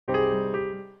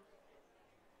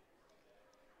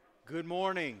Good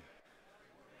morning.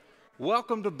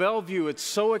 Welcome to Bellevue. It's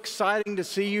so exciting to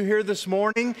see you here this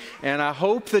morning, and I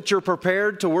hope that you're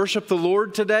prepared to worship the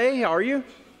Lord today. Are you?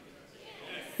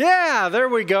 Yeah, there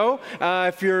we go.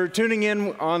 If you're tuning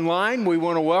in online, we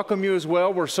want to welcome you as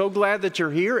well. We're so glad that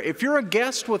you're here. If you're a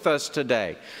guest with us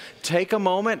today, take a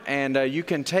moment and you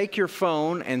can take your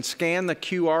phone and scan the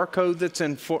QR code that's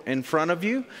in front of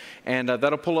you, and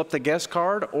that'll pull up the guest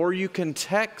card, or you can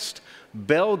text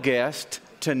Bell Guest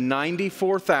to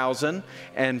 94,000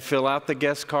 and fill out the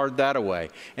guest card that way.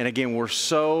 And again, we're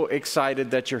so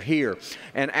excited that you're here.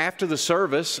 And after the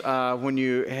service, when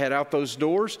you head out those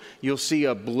doors, you'll see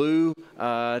a blue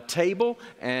table,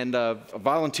 and a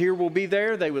volunteer will be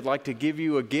there. They would like to give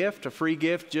you a gift, a free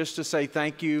gift, just to say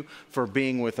thank you for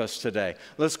being with us today.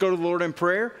 Let's go to the Lord in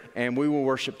prayer, and we will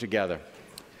worship together.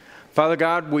 Father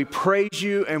God, we praise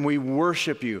you and we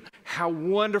worship you. How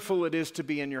wonderful it is to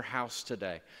be in your house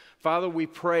today. Father, we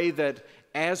pray that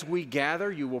as we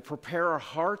gather, you will prepare our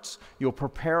hearts, you'll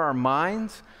prepare our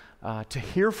minds to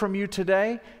hear from you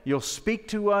today. You'll speak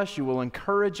to us, you will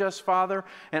encourage us, Father,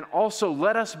 and also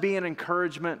let us be an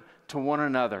encouragement to one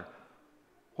another.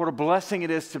 What a blessing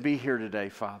it is to be here today,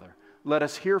 Father. Let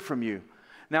us hear from you.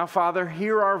 Now, Father,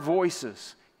 hear our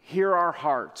voices, hear our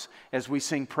hearts as we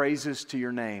sing praises to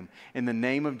your name. In the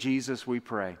name of Jesus we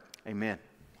pray. Amen.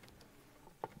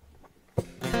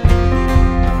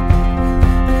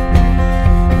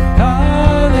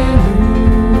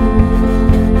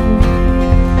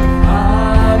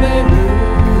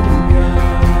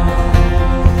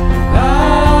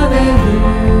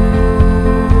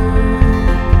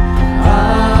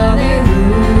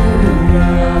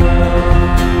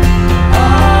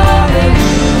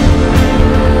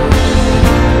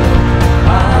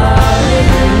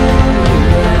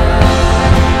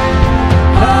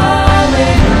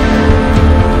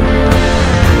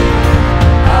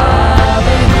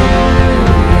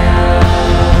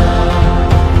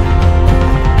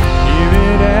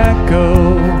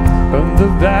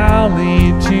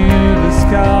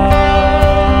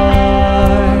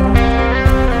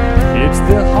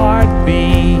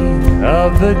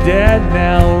 The dead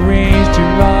now raised to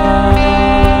life.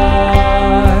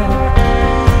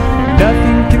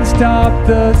 Nothing can stop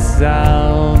the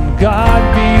sound. God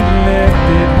be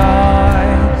lifted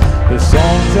high. The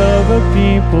songs of the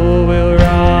people will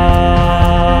rise.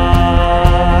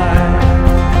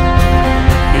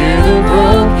 Hear the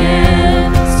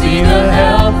broken, see the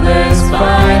helpless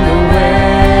find a way.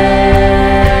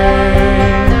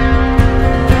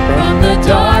 From the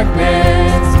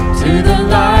darkness to the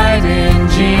light in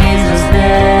Jesus'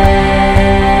 name.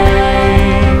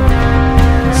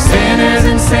 Sinners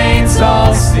and saints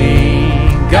all sing,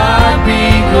 God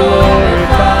be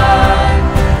glorified.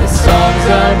 The songs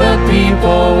of the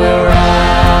people will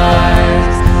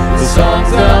rise. The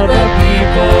songs of the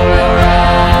people will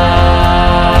rise.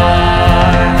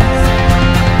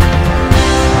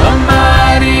 A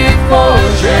mighty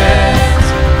fortress,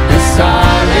 the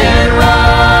solid rock.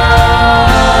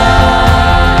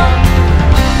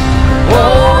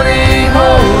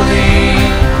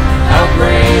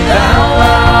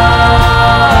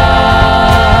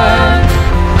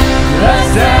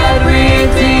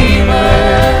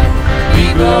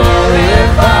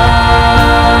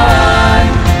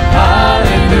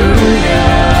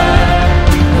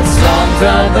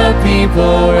 Of the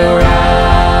people will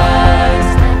rise.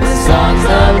 The songs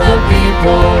of the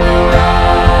people will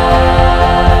rise.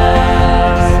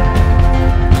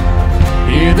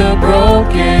 Hear the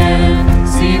broken,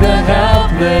 see the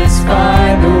helpless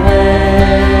find a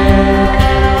way.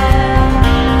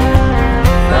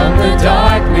 From the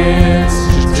darkness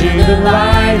to the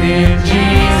light in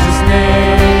Jesus'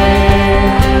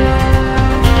 name.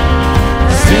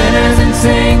 Sinners and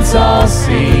saints all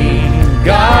sing,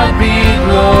 God be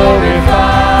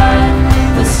glorified.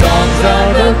 The songs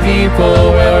of the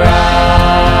people will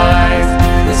rise.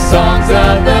 The songs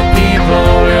of the people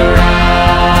will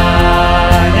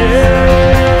rise. Yeah.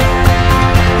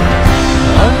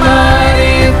 A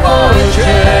mighty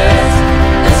fortress,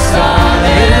 a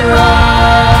solid rock.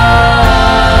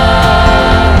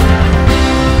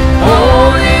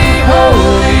 Holy,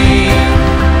 holy,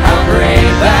 how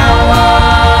great thou art.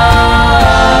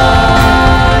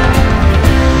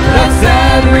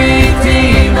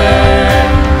 Redeemer,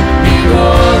 be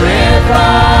glorified.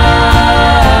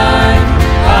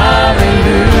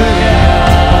 Hallelujah.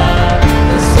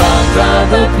 The songs of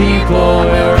the people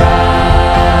will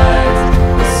rise.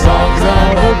 The songs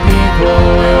of the people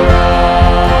will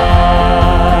rise.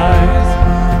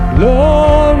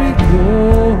 Glory,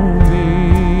 glory,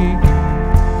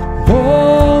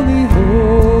 holy,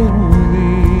 holy.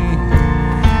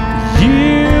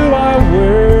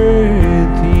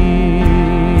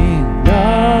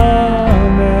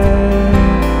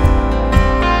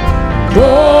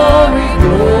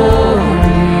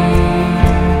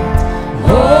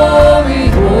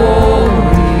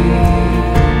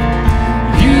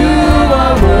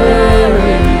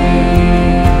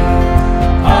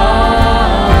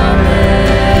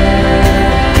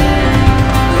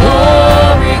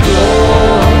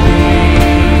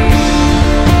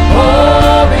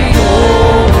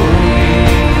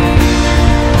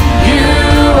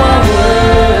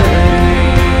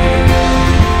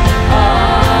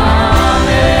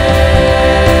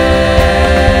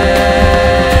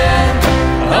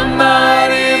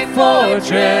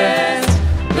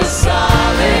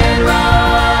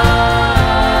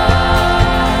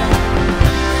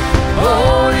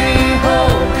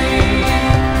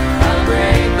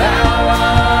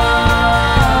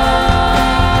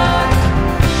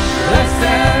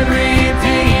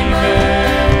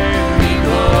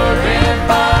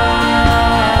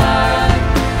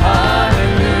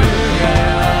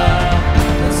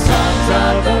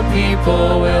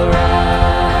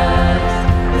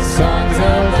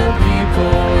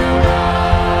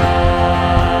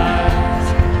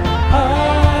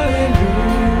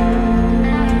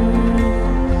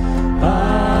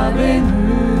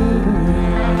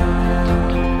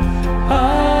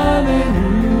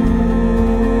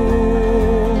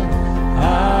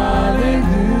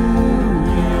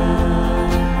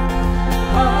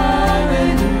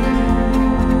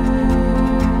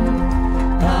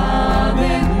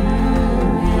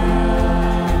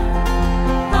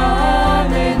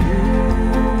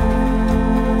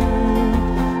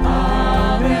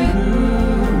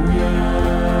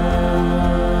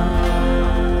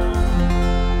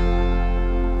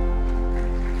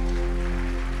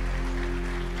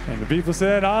 And the people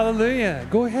said, hallelujah.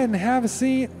 Go ahead and have a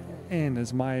seat. And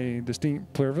it's my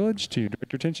distinct privilege to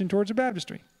direct your attention towards the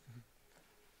baptistry.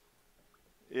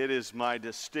 It is my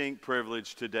distinct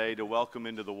privilege today to welcome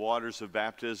into the waters of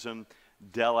baptism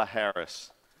Della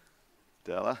Harris.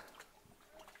 Della?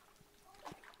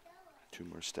 2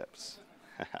 more steps.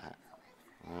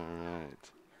 All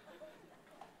right.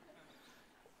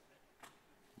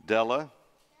 Della,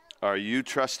 are you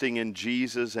trusting in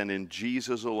Jesus and in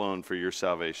Jesus alone for your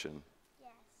salvation? Yes.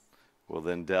 Well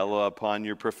then, Della, upon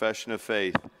your profession of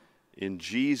faith, in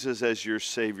Jesus as your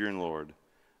Savior and Lord,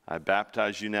 I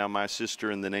baptize you now, my sister,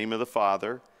 in the name of the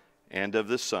Father, and of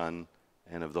the Son,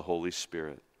 and of the Holy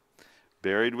Spirit.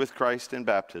 Buried with Christ in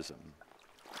baptism,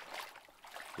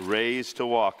 raised to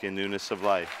walk in newness of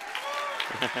life.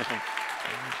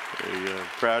 There you go.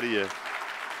 Proud of you.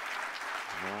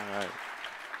 All right.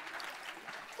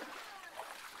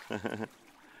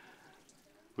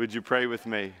 Would you pray with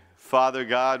me? Father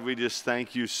God, we just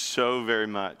thank you so very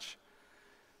much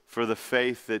for the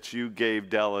faith that you gave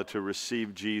Della to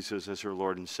receive Jesus as her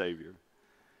Lord and Savior.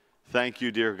 Thank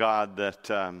you, dear God,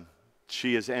 that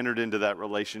she has entered into that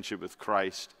relationship with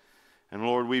Christ. And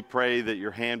Lord, we pray that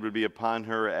your hand would be upon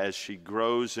her as she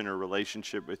grows in her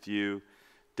relationship with you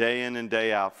day in and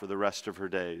day out for the rest of her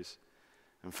days.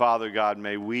 And Father God,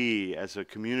 may we as a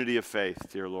community of faith,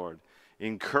 dear Lord,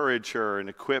 encourage her and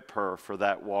equip her for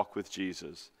that walk with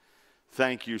Jesus.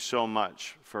 Thank you so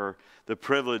much for the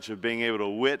privilege of being able to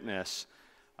witness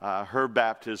her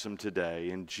baptism today.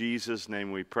 In Jesus'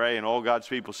 name we pray. And all God's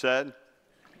people said,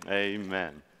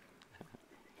 amen.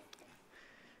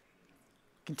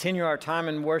 Continue our time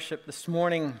in worship this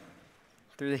morning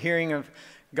through the hearing of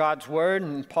God's word.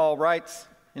 And Paul writes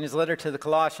in his letter to the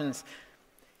Colossians,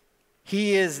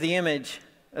 He is the image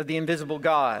of the invisible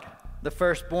God, the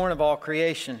firstborn of all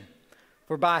creation.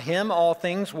 For by him all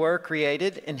things were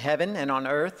created in heaven and on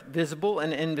earth, visible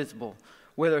and invisible,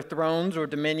 whether thrones or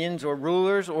dominions or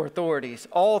rulers or authorities.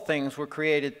 All things were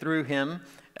created through him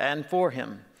and for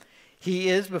him. He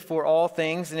is before all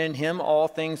things, and in him all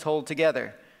things hold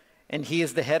together. And he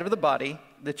is the head of the body,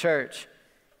 the church.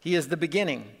 He is the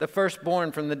beginning, the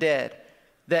firstborn from the dead,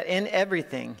 that in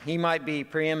everything he might be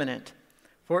preeminent.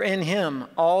 For in him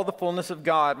all the fullness of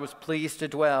God was pleased to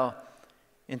dwell,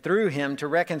 and through him to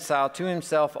reconcile to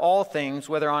himself all things,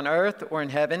 whether on earth or in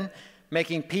heaven,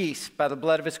 making peace by the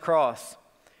blood of his cross.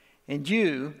 And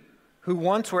you, who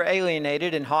once were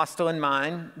alienated and hostile in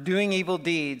mind, doing evil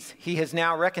deeds, he has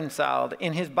now reconciled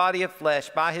in his body of flesh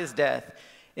by his death,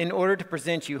 in order to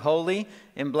present you holy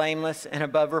and blameless and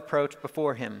above reproach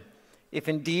before him. If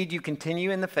indeed you continue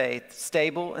in the faith,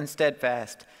 stable and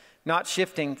steadfast, not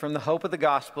shifting from the hope of the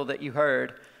gospel that you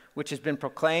heard, which has been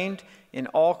proclaimed in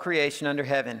all creation under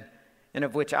heaven, and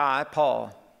of which I,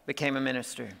 Paul, became a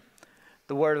minister.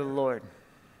 The word of the Lord.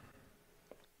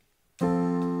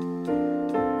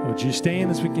 Would you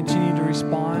stand as we continue to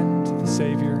respond to the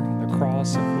Savior, the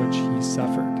cross of which he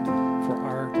suffered for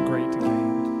our great gain?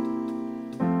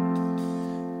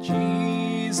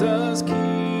 Jesus, keep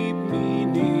me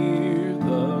near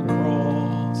the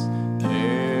cross,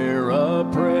 there a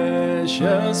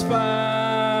precious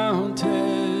fountain,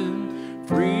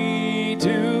 free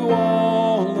to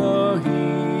all, a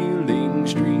healing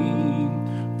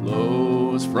stream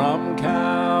flows from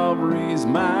Calvary's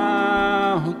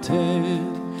mountain.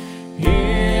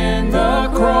 In the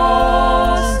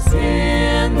cross,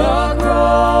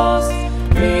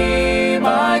 be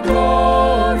my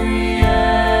glory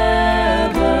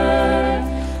ever,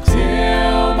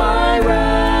 till my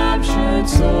raptured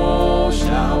soul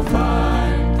shall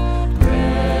find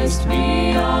rest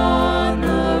beyond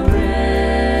the river.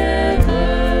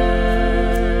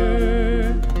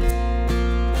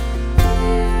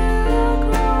 Hear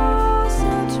across a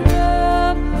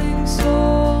trembling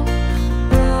soul,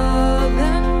 love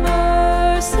and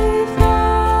mercy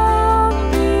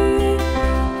found me.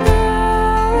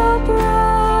 There a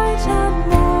bright and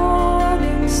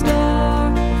morning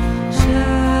star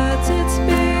sheds its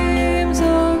beams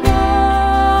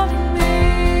around me.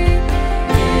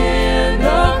 In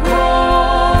the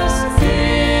cross,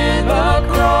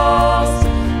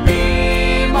 be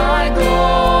my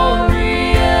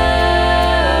glory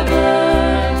ever,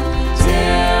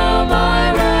 till my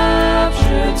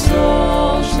raptured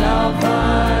soul shall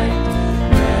find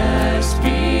rest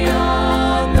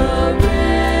beyond the river.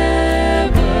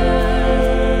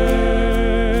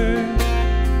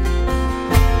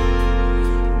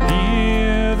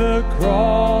 Near the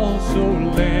cross, O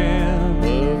Lamb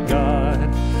of God,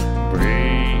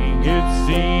 bring its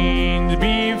scenes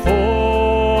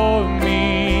before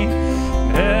me.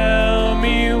 Help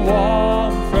me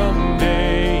walk from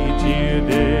day to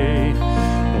day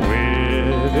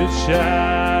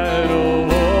shadow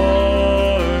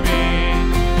o'er me.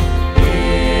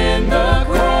 In the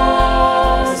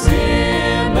cross,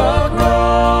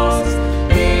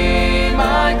 be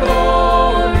my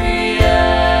glory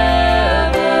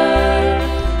ever,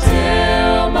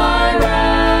 till my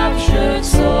raptured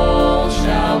soul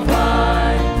shall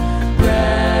find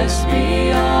rest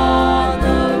beyond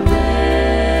the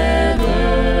river.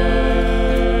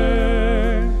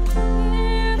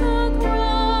 Near the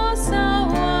cross I'll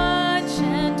watch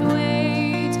and wait.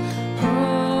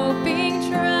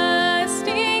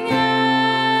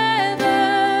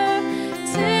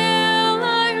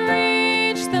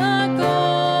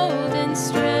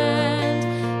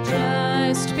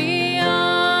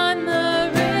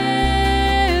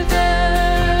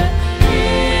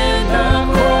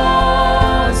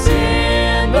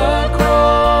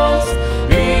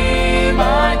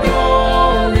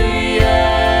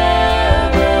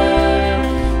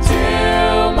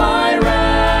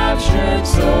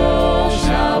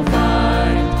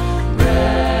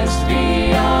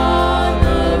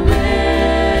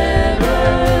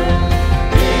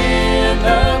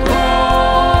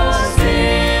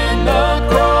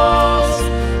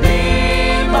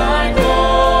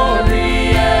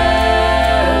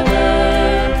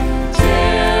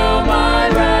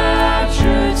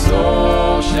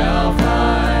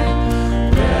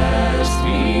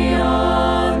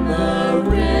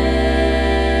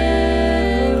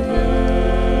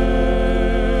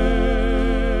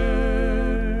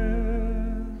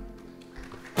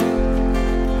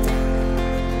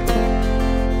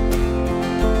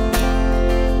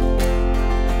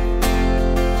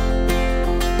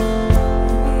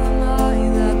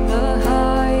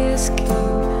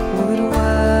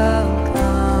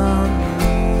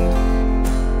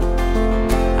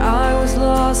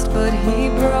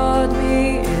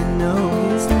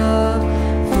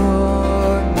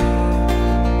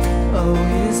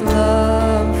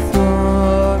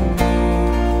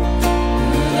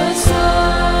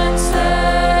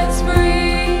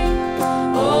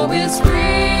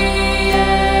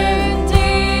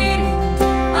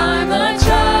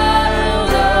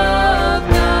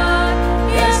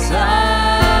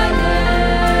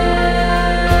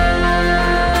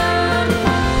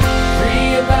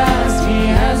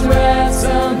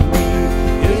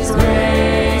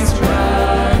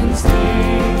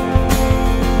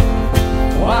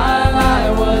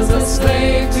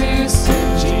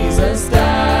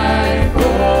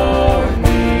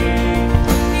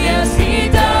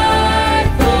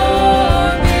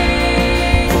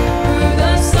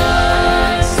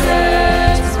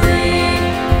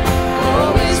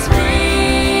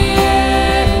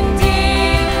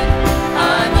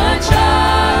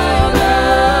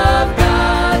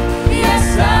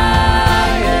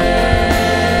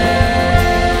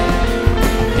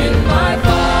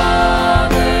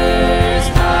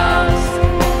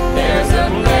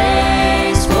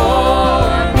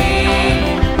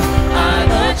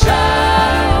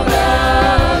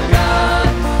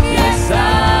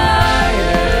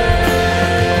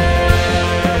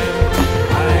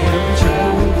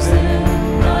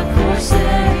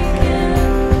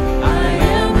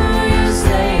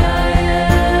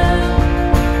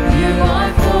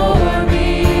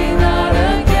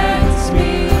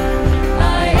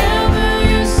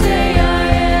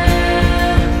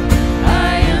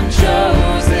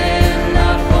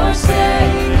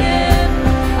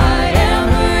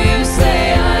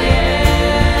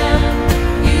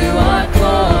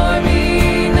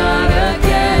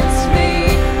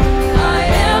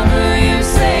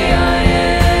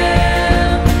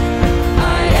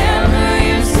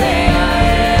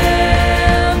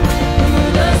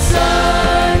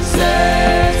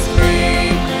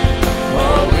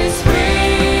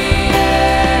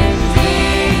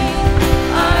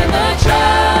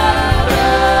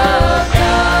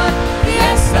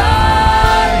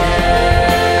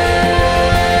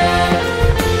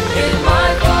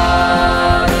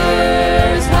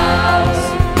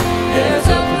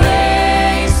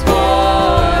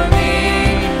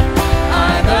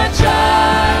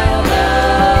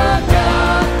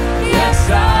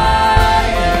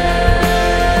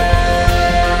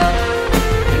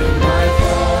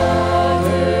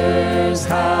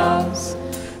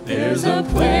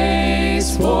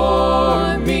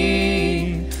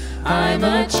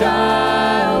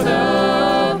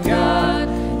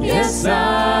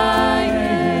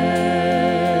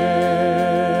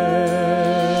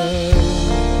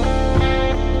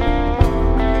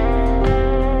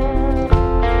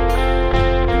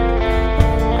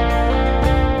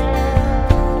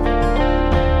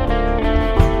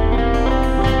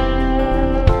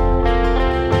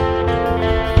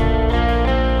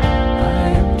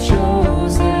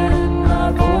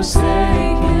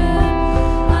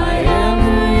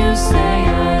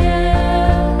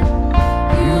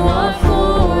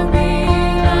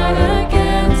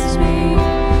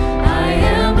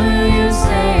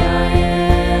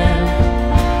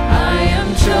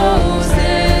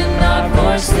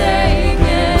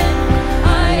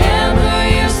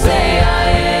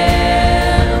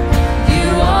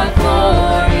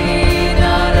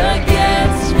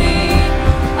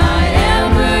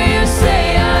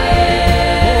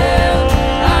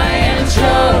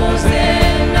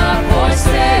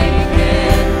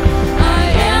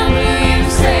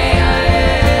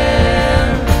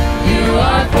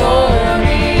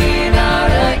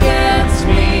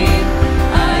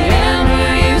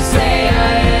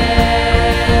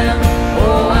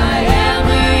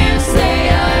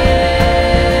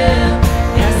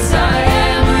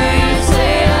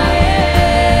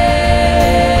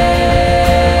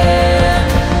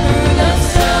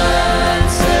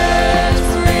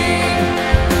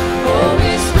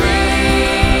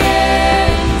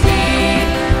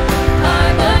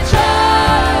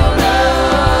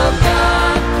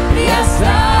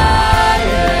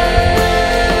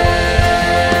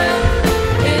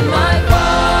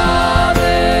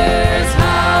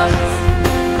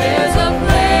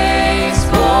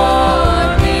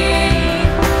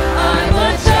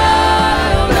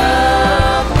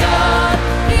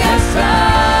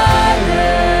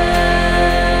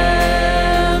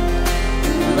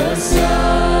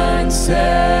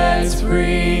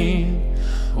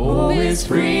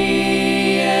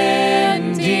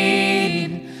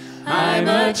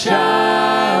 a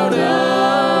child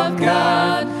of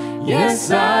God. Yes,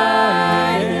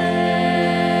 I am.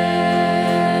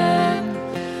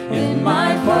 In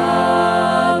my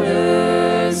Father's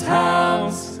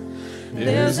house,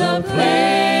 there's a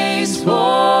place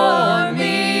for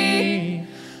me.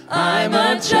 I'm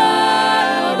a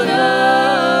child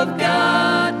of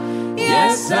God.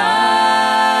 Yes, I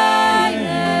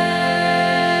am.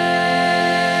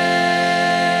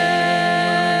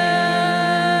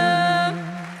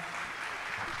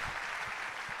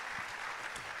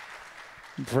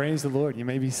 Praise the Lord. You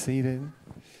may be seated.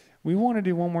 We want to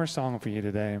do one more song for you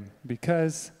today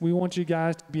because we want you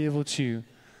guys to be able to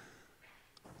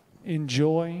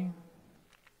enjoy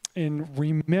and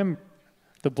remember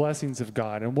the blessings of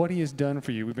God and what He has done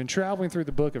for you. We've been traveling through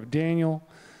the book of Daniel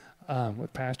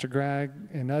with Pastor Greg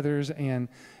and others, and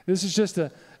this is just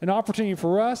an opportunity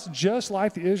for us, just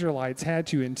like the Israelites had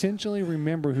to intentionally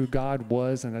remember who God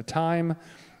was in a time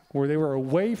where they were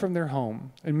away from their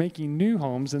home and making new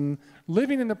homes and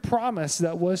living in the promise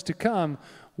that was to come.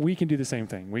 We can do the same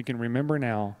thing. We can remember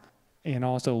now and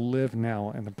also live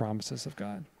now in the promises of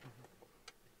God.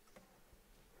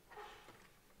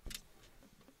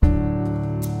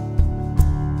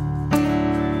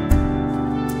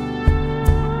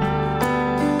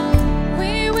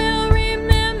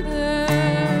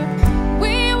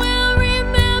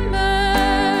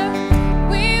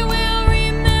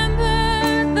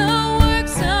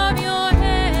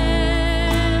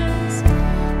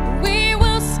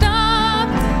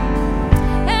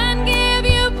 And give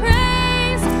you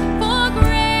praise, for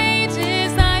great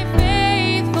is thy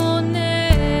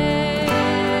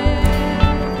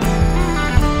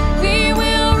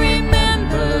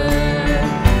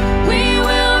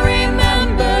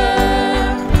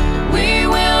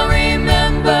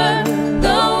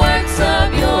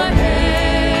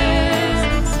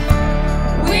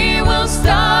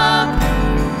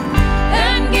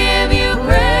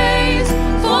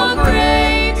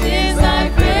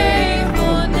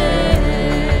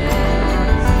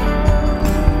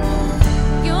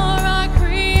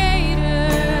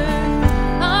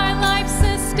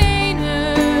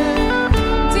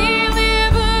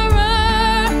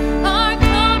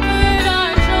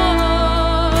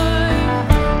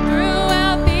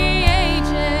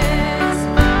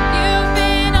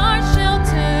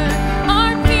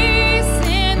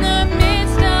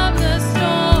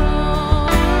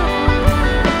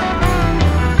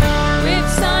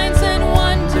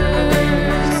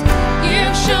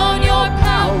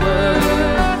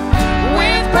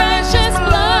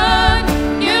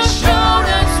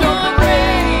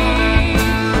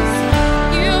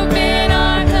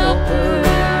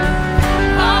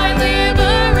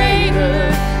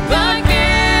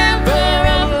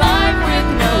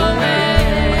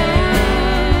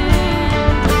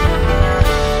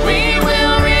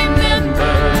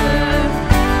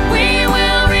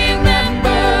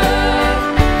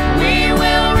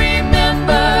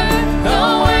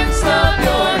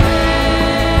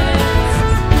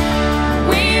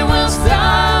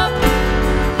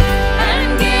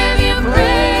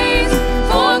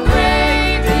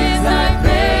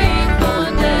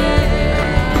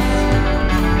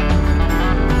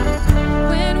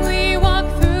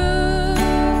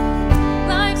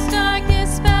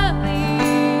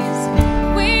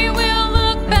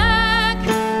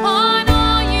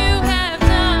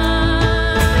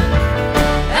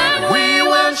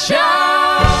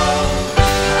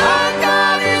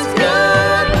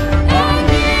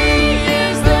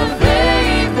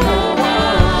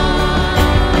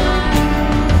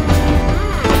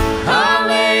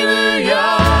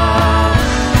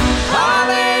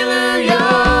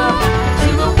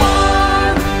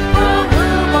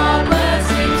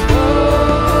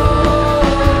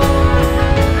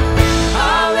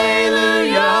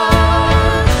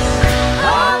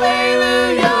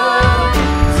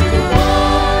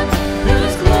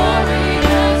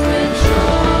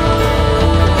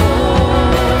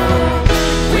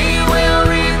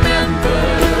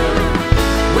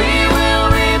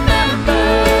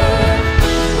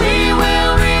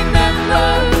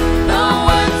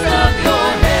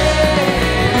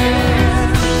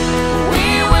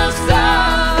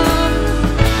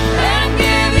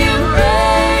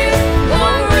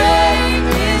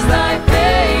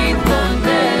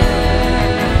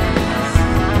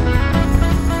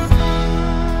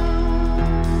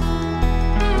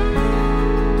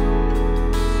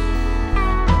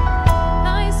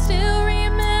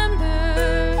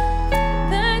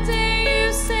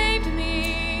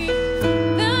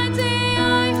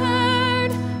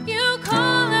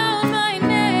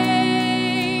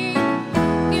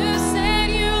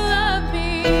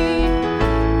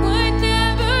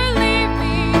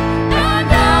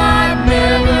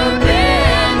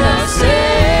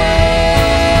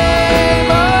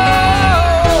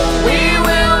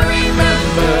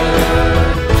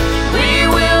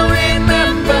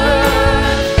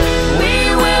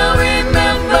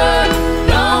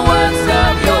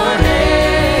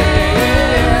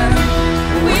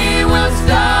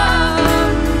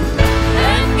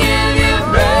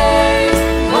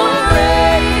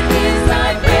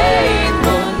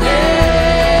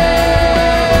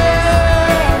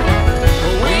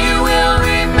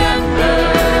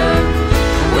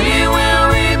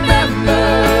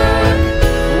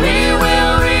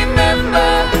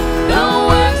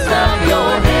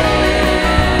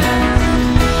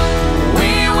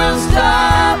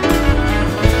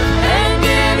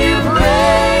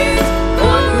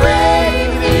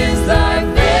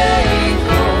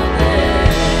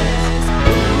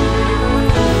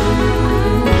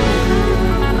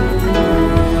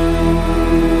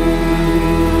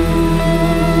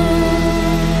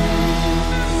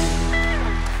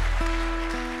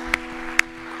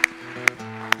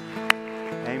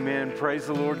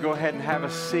have a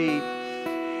seat.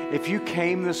 If you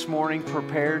came this morning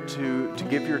prepared to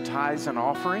give your tithes and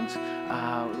offerings,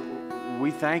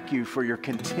 we thank you for your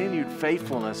continued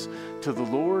faithfulness to the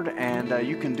Lord, and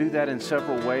you can do that in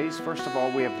several ways. First of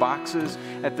all, we have boxes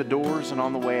at the doors, and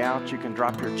on the way out, you can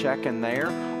drop your check in there.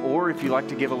 Or if you like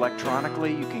to give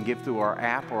electronically, you can give through our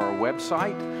app or our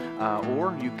website,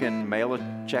 or you can mail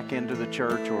a check into the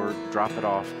church or drop it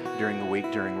off during the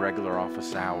week during regular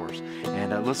office hours.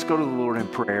 And let's go to the Lord in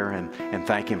prayer and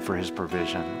thank Him for His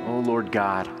provision. Oh, Lord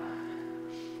God,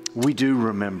 we do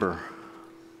remember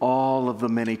all of the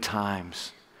many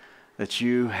times that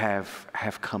you have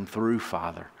come through,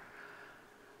 Father.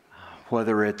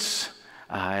 Whether it's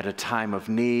at a time of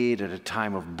need, at a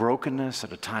time of brokenness,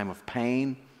 at a time of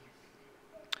pain,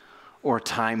 or a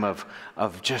time of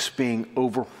just being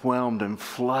overwhelmed and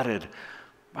flooded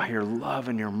by your love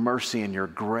and your mercy and your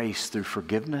grace through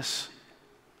forgiveness.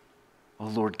 Oh,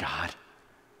 Lord God,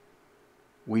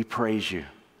 we praise you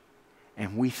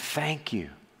and we thank you.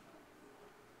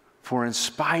 For in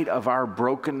spite of our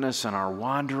brokenness and our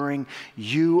wandering,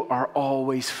 you are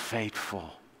always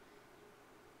faithful.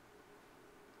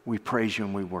 We praise you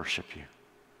and we worship you.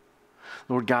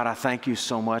 Lord God, I thank you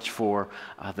so much for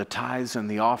the tithes and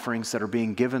the offerings that are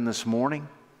being given this morning.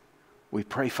 We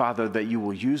pray, Father, that you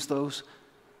will use those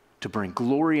to bring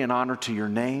glory and honor to your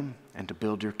name and to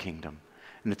build your kingdom.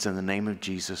 And it's in the name of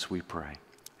Jesus we pray.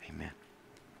 Amen.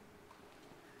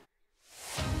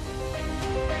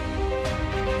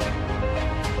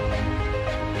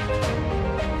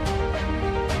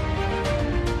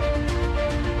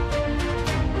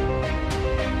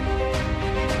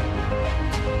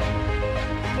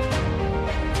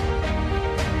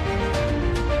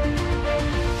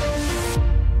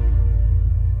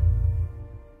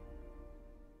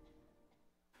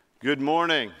 Good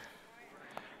morning.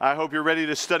 I hope you're ready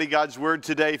to study God's Word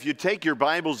today. If you take your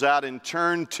Bibles out and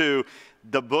turn to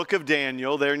the book of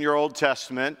Daniel, there in your Old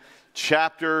Testament,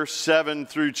 chapter 7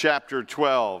 through chapter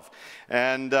 12.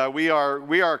 And we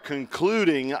are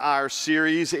concluding our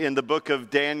series in the book of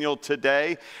Daniel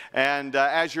today. And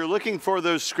as you're looking for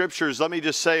those scriptures, let me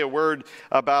just say a word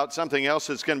about something else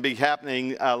that's going to be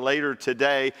happening later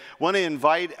today. I want to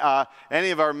invite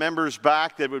any of our members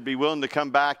back that would be willing to come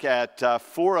back at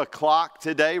 4 o'clock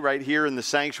today, right here in the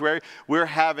sanctuary. We're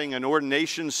having an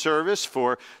ordination service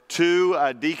for two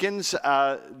deacons,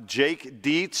 Jake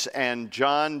Dietz and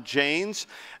John Janes.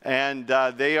 And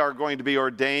they are going to be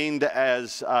ordained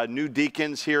as new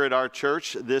deacons here at our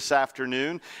church this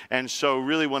afternoon. And so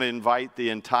really want to invite the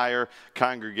entire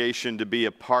congregation to be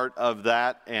a part of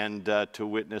that and to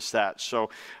witness that.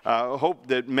 So hope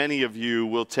that many of you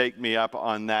will take me up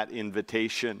on that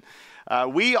invitation.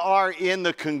 We are in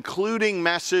the concluding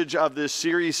message of this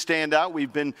series, Stand Out.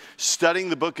 We've been studying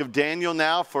the book of Daniel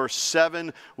now for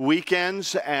 7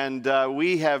 weekends, and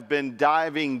we have been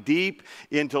diving deep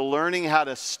into learning how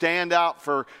to stand out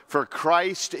for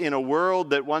Christ in a world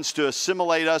that wants to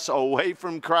assimilate us away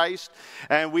from Christ.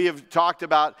 And we have talked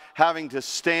about having to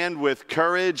stand with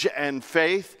courage and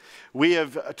faith. We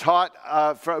have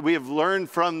we have learned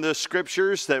from the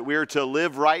scriptures that we are to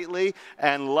live rightly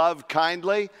and love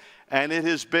kindly. And it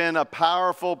has been a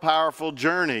powerful, powerful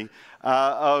journey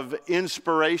of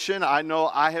inspiration. I know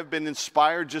I have been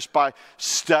inspired just by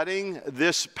studying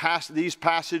these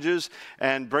passages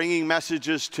and bringing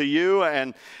messages to you.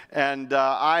 And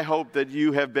I hope that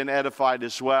you have been edified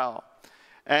as well.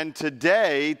 And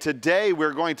today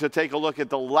we're going to take a look at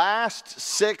the last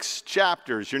 6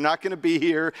 chapters. You're not going to be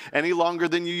here any longer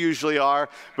than you usually are,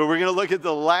 but we're going to look at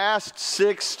the last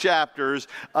 6 chapters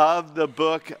of the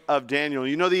book of Daniel.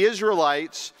 You know, the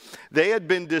Israelites, they had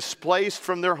been displaced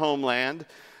from their homeland.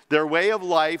 Their way of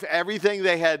life, everything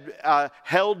they had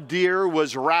held dear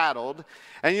was rattled.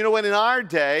 And you know what, in our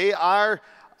day,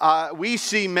 we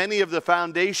see many of the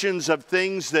foundations of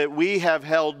things that we have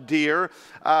held dear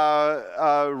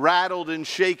rattled and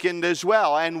shaken as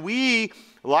well. And we,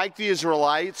 like the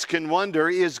Israelites, can wonder,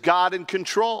 is God in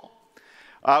control?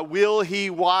 Will He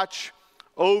watch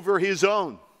over His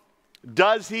own?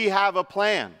 Does He have a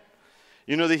plan?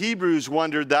 You know, the Hebrews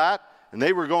wondered that, and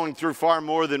they were going through far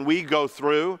more than we go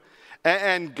through.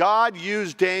 And God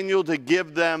used Daniel to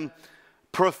give them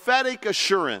prophetic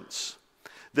assurance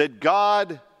that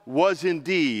God was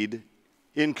indeed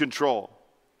in control,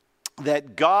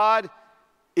 that God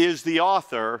is the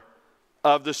author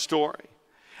of the story.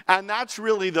 And that's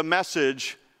really the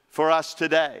message for us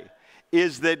today,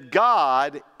 is that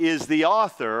God is the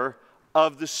author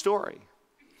of the story.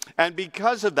 And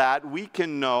because of that, we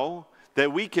can know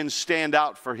that we can stand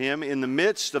out for Him in the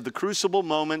midst of the crucible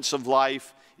moments of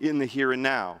life in the here and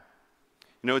now.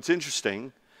 You know, it's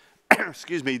interesting.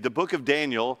 excuse me, the book of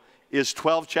Daniel is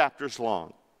 12 chapters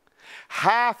long.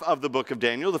 Half of the book of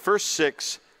Daniel, the first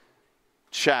 6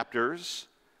 chapters,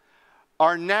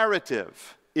 are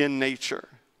narrative in nature.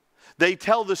 They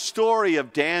tell the story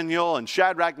of Daniel and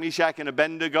Shadrach, Meshach, and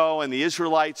Abednego and the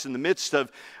Israelites in the midst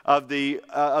of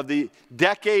the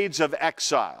decades of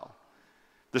exile.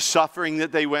 The suffering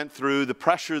that they went through, the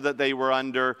pressure that they were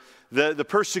under, the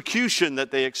persecution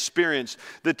that they experienced,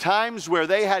 the times where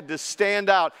they had to stand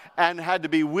out and had to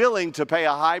be willing to pay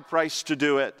a high price to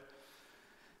do it.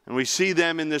 And we see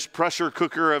them in this pressure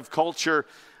cooker of culture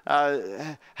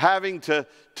having to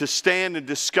stand and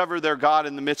discover their God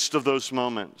in the midst of those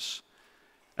moments.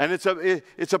 And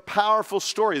it's a powerful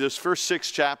story, those first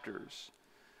 6 chapters.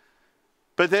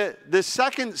 But the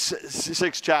second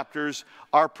 6 chapters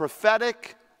are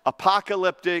prophetic,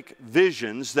 apocalyptic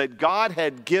visions that God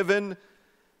had given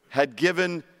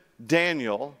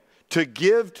Daniel to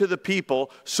give to the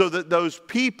people so that those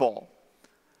people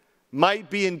might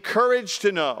be encouraged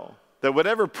to know that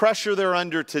whatever pressure they're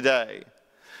under today,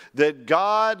 that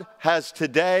God has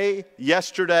today,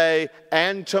 yesterday,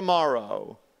 and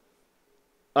tomorrow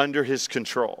under his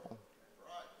control.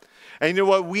 And you know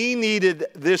what? We needed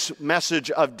this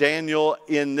message of Daniel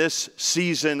in this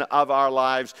season of our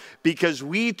lives because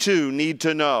we too need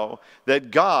to know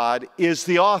that God is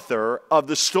the author of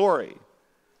the story.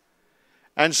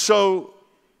 And so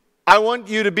I want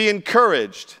you to be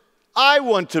encouraged. I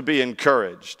want to be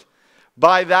encouraged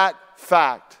by that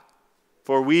fact.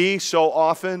 For we so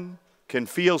often can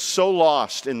feel so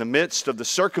lost in the midst of the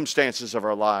circumstances of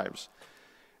our lives.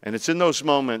 And it's in those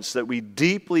moments that we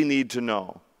deeply need to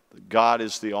know that God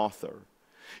is the author.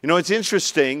 You know, it's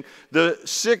interesting, the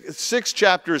six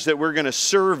chapters that we're going to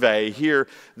survey here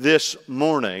this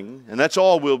morning, and that's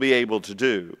all we'll be able to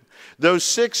do. Those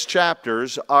 6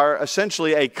 chapters are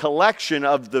essentially a collection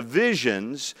of the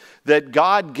visions that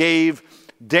God gave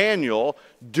Daniel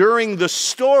during the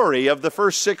story of the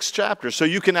first 6 chapters. So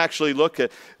you can actually look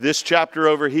at this chapter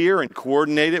over here and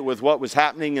coordinate it with what was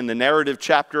happening in the narrative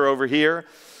chapter over here.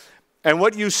 And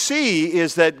what you see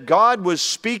is that God was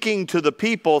speaking to the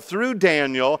people through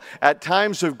Daniel at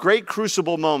times of great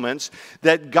crucible moments,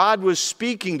 that God was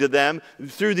speaking to them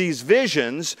through these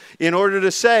visions in order to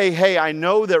say, hey, I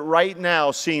know that right now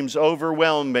seems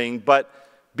overwhelming, but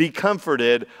be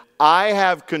comforted. I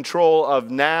have control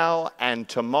of now and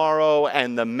tomorrow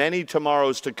and the many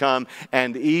tomorrows to come,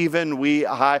 and even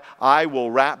I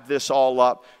will wrap this all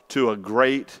up to a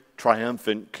great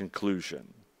triumphant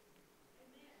conclusion.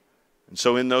 And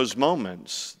so in those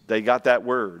moments, they got that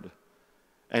word.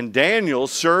 And Daniel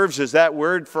serves as that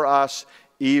word for us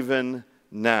even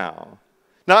now.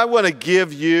 Now I want to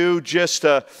give you just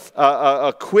a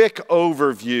quick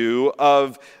overview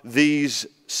of these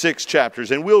 6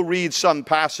 chapters, and we'll read some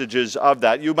passages of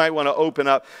that. You might want to open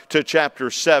up to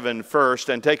chapter 7 first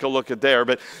and take a look at there.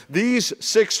 But these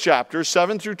 6 chapters,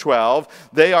 7 through 12,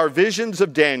 they are visions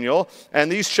of Daniel, and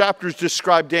these chapters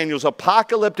describe Daniel's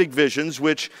apocalyptic visions,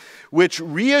 which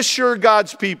reassure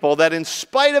God's people that in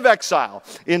spite of exile,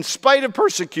 in spite of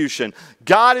persecution,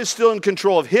 God is still in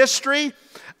control of history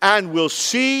and will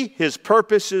see his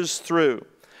purposes through.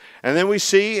 And then we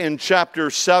see in chapter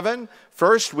 7,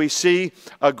 first we see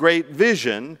a great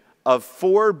vision of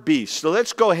 4 beasts. So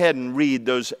let's go ahead and read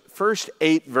those first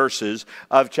 8 verses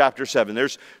of chapter 7.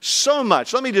 There's so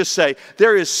much. Let me just say,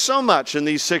 there is so much in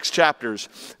these 6 chapters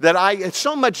that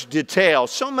so much detail,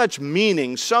 so much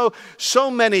meaning, so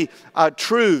many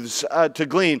truths to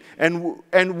glean.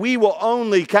 And we will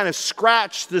only kind of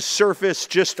scratch the surface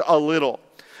just a little.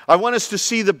 I want us to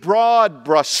see the broad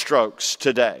brushstrokes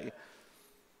today.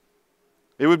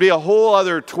 It would be a whole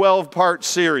other 12-part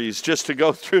series just to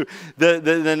go through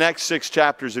the next 6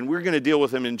 chapters, and we're going to deal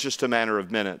with them in just a matter of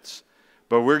minutes.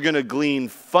 But we're going to glean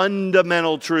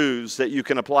fundamental truths that you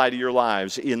can apply to your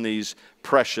lives in these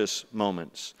precious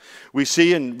moments. We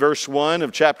see in verse 1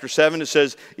 of chapter 7, it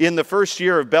says, in the first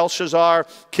year of Belshazzar,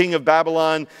 king of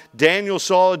Babylon, Daniel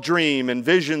saw a dream and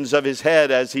visions of his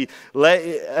head as he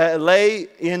lay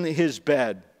in his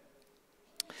bed.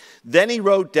 Then he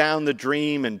wrote down the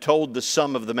dream and told the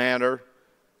sum of the matter.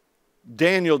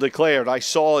 Daniel declared, I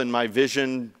saw in my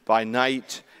vision by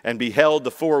night and beheld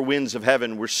the 4 winds of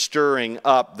heaven were stirring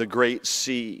up the great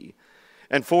sea.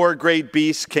 And 4 great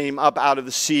beasts came up out of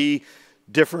the sea,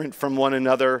 different from one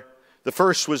another. The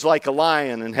first was like a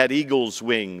lion and had eagle's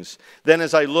wings. Then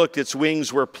as I looked, its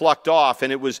wings were plucked off,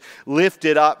 and it was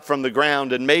lifted up from the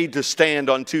ground and made to stand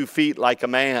on 2 feet like a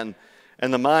man.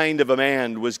 And the mind of a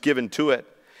man was given to it.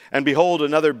 And behold,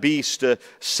 another beast, a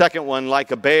second one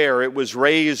like a bear. It was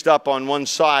raised up on one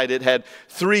side. It had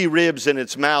 3 ribs in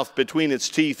its mouth between its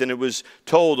teeth, and it was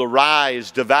told,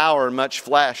 Arise, devour much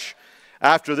flesh.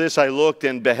 After this I looked,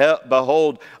 and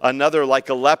behold, another like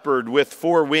a leopard with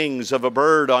 4 wings of a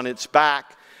bird on its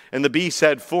back. And the beast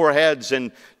had 4 heads,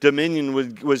 and dominion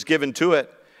was given to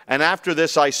it. And after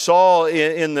this I saw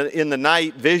in the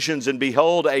night visions, and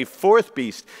behold, a 4th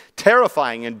beast,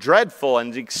 terrifying and dreadful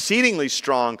and exceedingly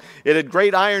strong. It had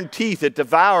great iron teeth. It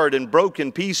devoured and broke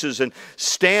in pieces and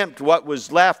stamped what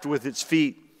was left with its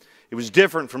feet. It was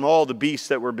different from all the beasts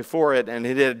that were before it, and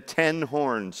it had 10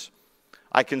 horns.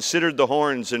 I considered the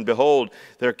horns, and behold,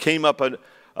 there came up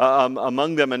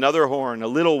among them another horn, a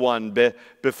little one,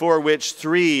 before which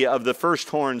 3 of the first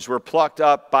horns were plucked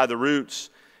up by the roots.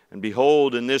 And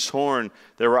behold, in this horn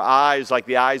there were eyes like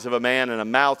the eyes of a man, and a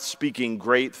mouth speaking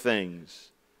great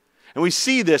things. And we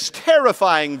see this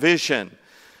terrifying vision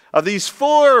of these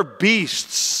 4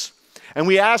 beasts. And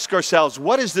we ask ourselves,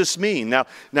 what does this mean?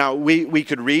 Now we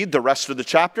could read the rest of the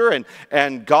chapter,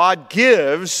 and God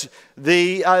gives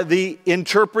the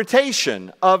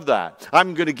interpretation of that.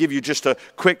 I'm going to give you just a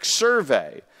quick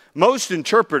survey. Most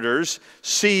interpreters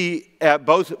see,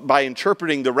 both by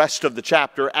interpreting the rest of the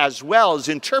chapter as well as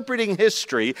interpreting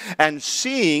history and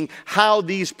seeing how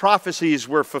these prophecies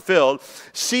were fulfilled,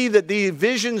 see that the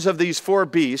visions of these 4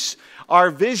 beasts are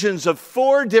visions of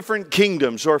 4 different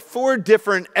kingdoms or 4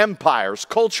 different empires,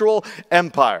 cultural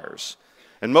empires.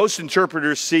 And most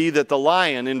interpreters see that the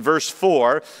lion in verse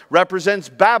 4 represents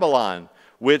Babylon,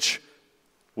 which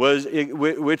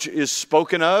is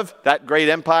spoken of, that great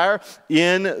empire,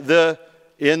 in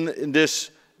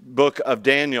this book of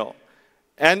Daniel.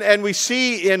 And we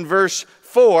see in verse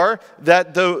 4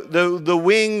 that the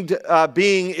winged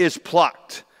being is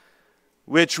plucked,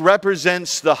 which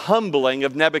represents the humbling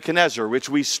of Nebuchadnezzar, which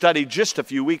we studied just a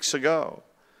few weeks ago.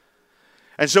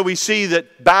 And so we see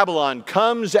that Babylon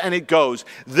comes and it goes.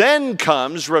 Then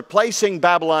comes, replacing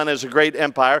Babylon as a great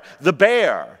empire, the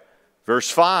bear,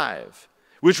 verse 5.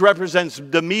 Which represents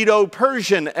the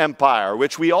Medo-Persian Empire,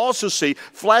 which we also see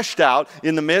fleshed out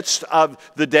in the midst of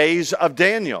the days of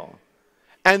Daniel.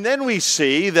 And then we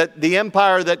see that the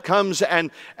empire that comes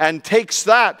and takes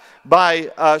that by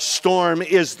storm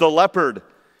is the leopard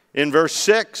in verse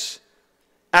 6.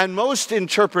 And most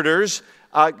interpreters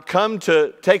come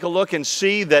to take a look and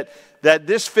see that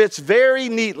this fits very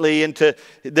neatly into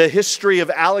the history of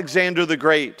Alexander the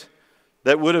Great,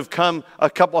 that would have come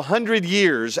a couple hundred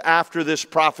years after this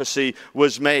prophecy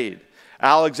was made.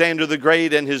 Alexander the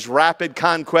Great and his rapid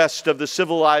conquest of the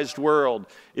civilized world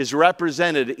is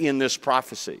represented in this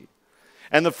prophecy.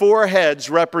 And the 4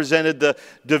 heads represented the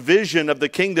division of the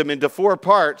kingdom into 4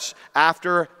 parts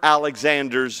after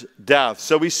Alexander's death.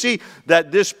 So we see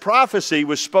that this prophecy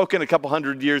was spoken a couple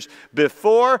hundred years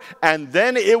before, and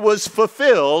then it was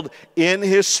fulfilled in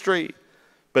history.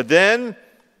 But then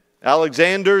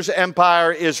Alexander's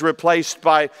empire is replaced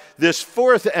by this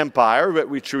 4th empire,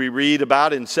 which we read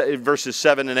about in verses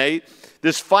 7 and 8.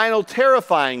 This final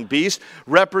terrifying beast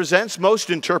represents, most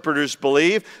interpreters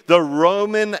believe, the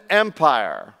Roman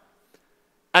Empire.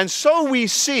 And so we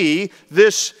see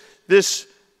this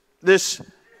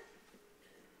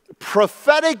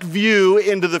prophetic view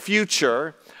into the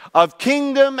future of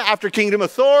kingdom after kingdom,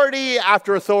 authority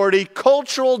after authority,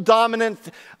 cultural dominant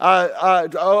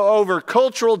over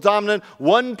cultural dominant.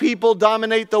 One people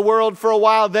dominate the world for a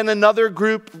while, then another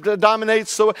group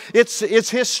dominates. So it's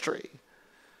history.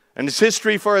 And it's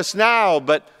history for us now,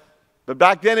 but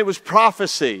back then it was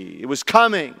prophecy. It was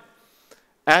coming.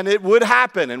 And it would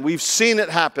happen, and we've seen it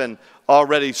happen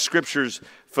already, Scriptures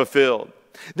fulfilled.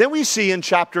 Then we see in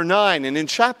chapter 9, and in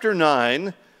chapter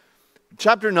 9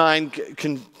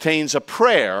 contains a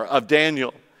prayer of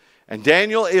Daniel. And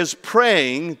Daniel is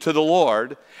praying to the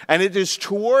Lord, and it is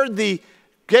toward the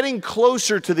getting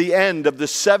closer to the end of the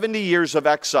 70 years of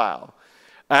exile.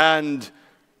 And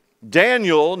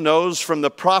Daniel knows from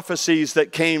the prophecies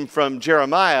that came from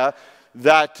Jeremiah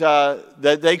that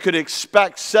they could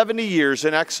expect 70 years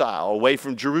in exile away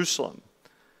from Jerusalem.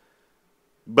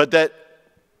 But that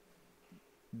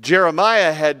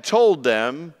Jeremiah had told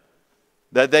them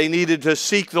that they needed to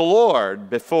seek the Lord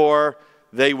before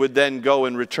they would then go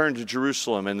and return to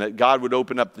Jerusalem, and that God would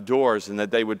open up the doors and that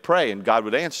they would pray and God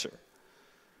would answer.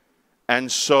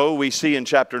 And so we see in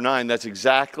chapter 9 that's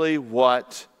exactly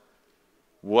what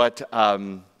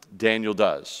Daniel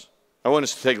does. I want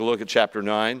us to take a look at chapter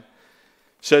 9. It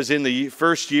says, in the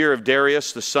first year of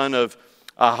Darius, the son of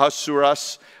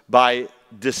Ahasuerus, by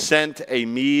descent a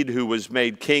Mede who was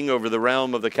made king over the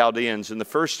realm of the Chaldeans. In the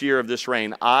first year of this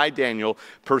reign, I, Daniel,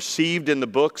 perceived in the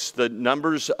books the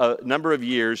number of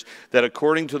years that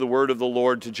according to the word of the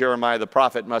Lord to Jeremiah the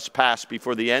prophet must pass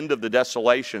before the end of the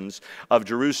desolations of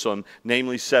Jerusalem,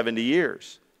 namely 70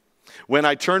 years. When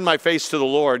I turned my face to the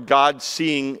Lord,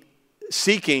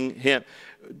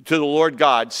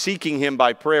 seeking him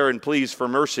by prayer and pleas for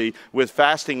mercy with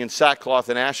fasting and sackcloth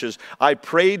and ashes, I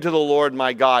prayed to the Lord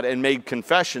my God and made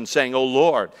confession, saying, O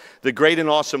Lord, the great and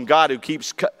awesome God who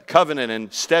keeps covenant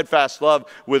and steadfast love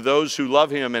with those who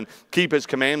love him and keep his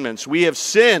commandments, we have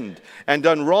sinned and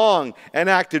done wrong and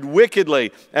acted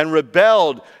wickedly and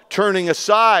rebelled, turning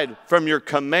aside from your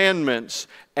commandments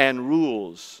and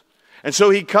rules. And so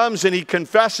he comes and he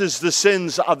confesses the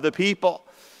sins of the people.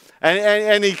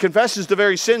 And he confesses the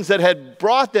very sins that had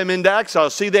brought them into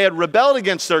exile. See, they had rebelled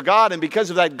against their God, and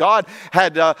because of that, God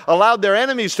had allowed their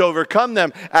enemies to overcome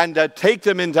them and take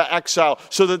them into exile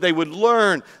so that they would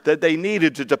learn that they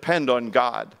needed to depend on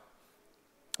God.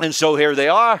 And so here they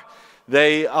are.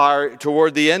 They are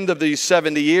toward the end of these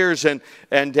 70 years, and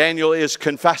Daniel is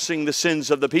confessing the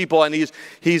sins of the people, and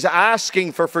he's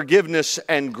asking for forgiveness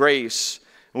and grace.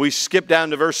 We skip down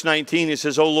to verse 19. He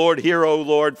says, O Lord, hear, O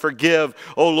Lord, forgive.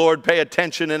 O Lord, pay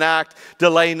attention and act.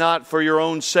 Delay not for your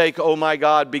own sake, O my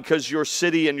God, because your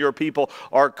city and your people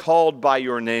are called by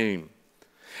your name.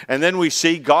 And then we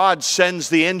see God sends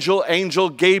the angel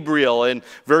Gabriel in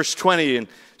verse 20. And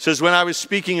says, when I was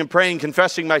speaking and praying,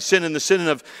 confessing my sin and the sin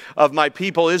of my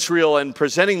people Israel, and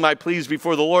presenting my pleas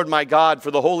before the Lord my God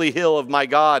for the holy hill of my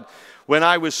God, when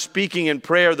I was speaking in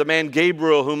prayer, the man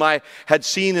Gabriel, whom I had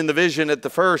seen in the vision at the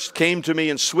first, came to me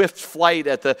in swift flight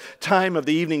at the time of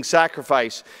the evening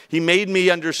sacrifice. He made me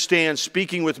understand,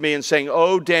 speaking with me and saying,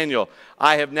 O Daniel,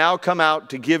 I have now come out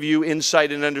to give you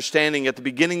insight and understanding. At the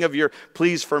beginning of your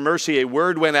pleas for mercy, a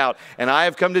word went out, and I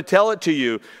have come to tell it to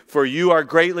you, for you are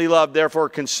greatly loved. Therefore,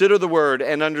 consider the word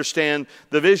and understand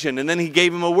the vision. And then he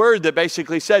gave him a word that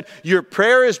basically said, your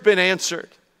prayer has been answered.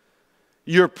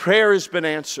 Your prayer has been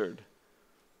answered.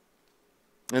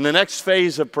 And the next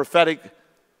phase of prophetic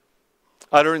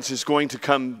utterance is going to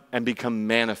come and become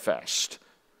manifest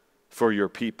for your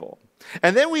people.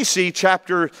 And then we see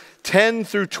chapter 10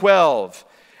 through 12.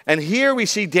 And here we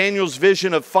see Daniel's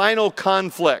vision of final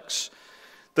conflicts.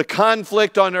 The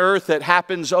conflict on earth that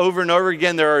happens over and over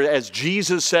again. There are, as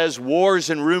Jesus says, wars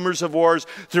and rumors of wars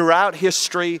throughout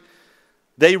history.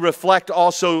 They reflect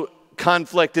also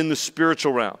conflict in the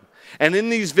spiritual realm. And in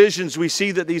these visions, we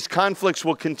see that these conflicts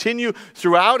will continue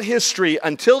throughout history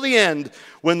until the end,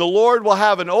 when the Lord will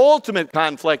have an ultimate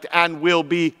conflict and will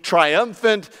be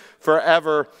triumphant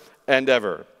forever and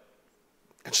ever.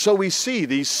 And so we see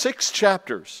these 6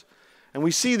 chapters, and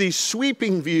we see these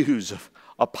sweeping views of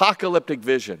apocalyptic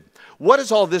vision. What does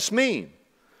all this mean?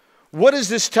 What does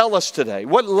this tell us today?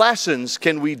 What lessons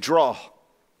can we draw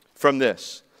from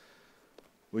this?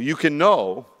 Well, you can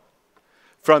know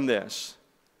from this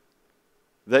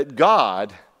that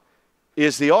God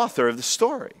is the author of the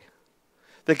story.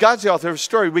 That God's the author of the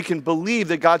story. We can believe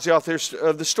that God's the author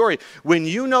of the story. When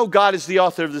you know God is the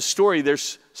author of the story,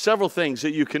 there's several things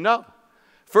that you can know.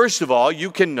 First of all, you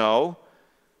can know,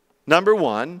 number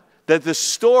one, that the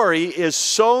story is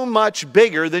so much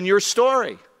bigger than your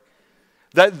story.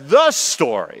 That the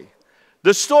story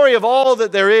of all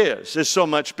that there is so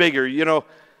much bigger. You know,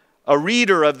 a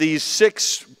reader of these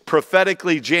 6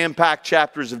 prophetically jam-packed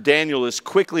chapters of Daniel is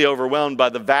quickly overwhelmed by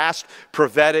the vast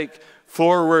prophetic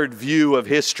forward view of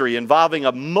history involving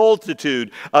a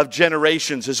multitude of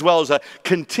generations as well as a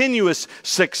continuous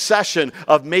succession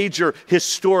of major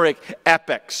historic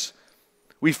epics.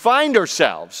 We find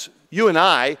ourselves, you and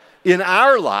I, in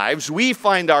our lives, we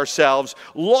find ourselves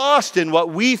lost in what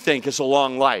we think is a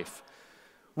long life.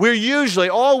 We're usually,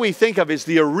 all we think of is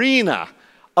the arena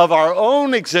of our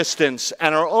own existence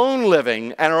and our own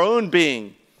living and our own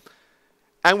being.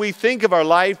 And we think of our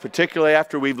life, particularly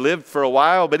after we've lived for a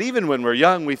while, but even when we're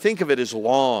young, we think of it as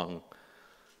long.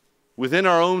 Within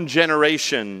our own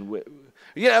generation.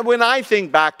 When I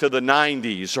think back to the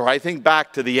 90s, or I think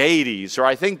back to the 80s, or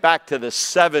I think back to the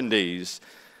 70s,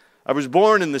 I was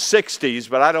born in the 60s,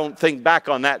 but I don't think back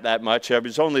on that much. It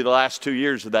was only the last 2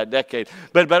 years of that decade.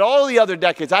 But all the other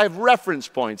decades, I have reference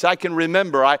points. I can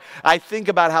remember. I think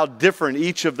about how different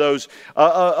each of those,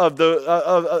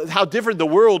 how different the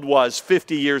world was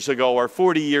 50 years ago or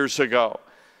 40 years ago.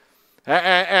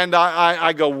 And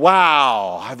I go,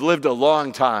 wow, I've lived a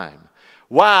long time.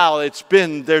 Wow,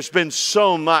 there's been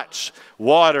so much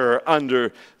water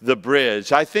under the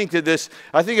bridge. I think of this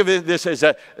as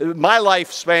my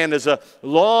lifespan as a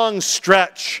long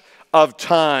stretch of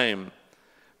time.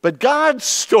 But God's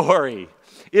story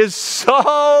is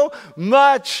so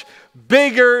much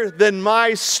bigger than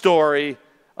my story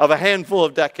of a handful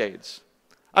of decades.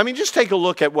 I mean, just take a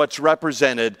look at what's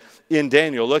represented in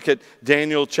Daniel. Look at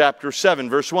Daniel chapter 7,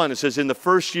 verse 1. It says, in the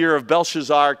first year of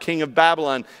Belshazzar, king of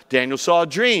Babylon, Daniel saw a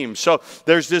dream. So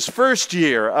there's this first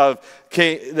year of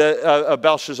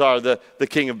Belshazzar, the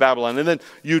king of Babylon. And then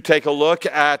you take a look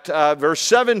at verse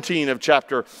 17 of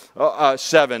chapter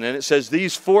 7. And it says,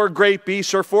 these four great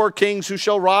beasts are four kings who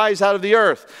shall rise out of the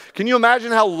earth. Can you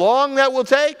imagine how long that will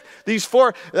take? These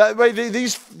four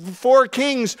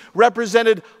kings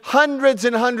represented hundreds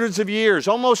and hundreds of years,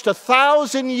 almost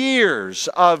 1,000 years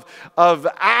of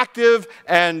active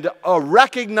and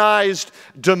recognized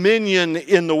dominion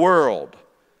in the world.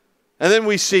 And then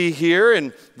we see here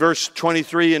in verse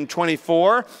 23 and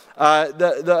 24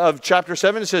 of chapter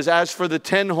 7, it says, as for the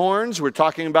 10 horns, we're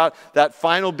talking about that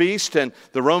final beast and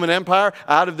the Roman Empire,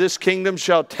 out of this kingdom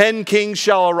 10 kings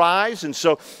shall arise. And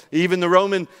so even the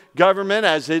Roman government,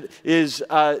 as it is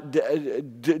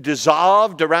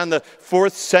dissolved around the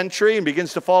 4th century and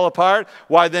begins to fall apart,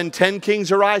 why then 10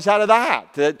 kings arise out of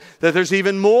that there's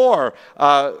even more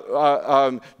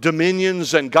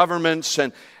dominions and governments,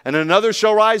 and another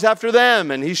shall rise after them,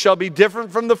 and he shall be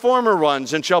different from the former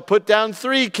ones, and shall put down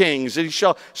 3 kings, and he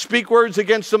shall speak words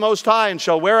against the Most High, and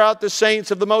shall wear out the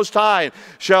saints of the Most High, and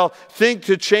shall think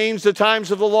to change the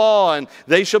times of the law, and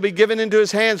they shall be given into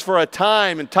his hands for a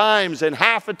time, and times, and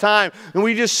half a time. And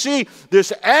we just see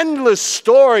this endless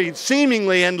story,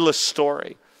 seemingly endless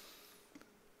story.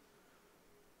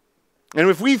 And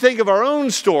if we think of our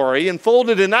own story and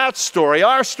folded in that story,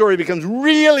 our story becomes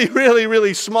really, really,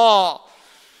 really small.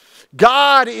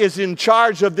 God is in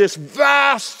charge of this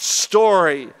vast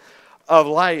story of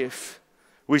life.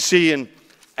 We see in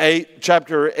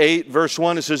chapter 8, verse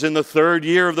 1, it says, in the 3rd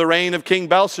year of the reign of King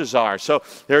Belshazzar. So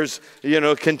there's,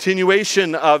 a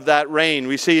continuation of that reign.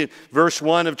 We see in verse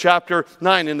 1 of chapter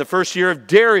 9, in the 1st year of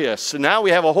Darius. And now we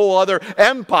have a whole other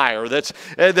empire that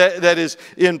is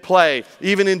in play.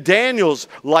 Even in Daniel's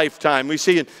lifetime, we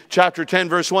see in chapter 10,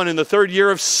 verse 1, in the 3rd year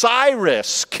of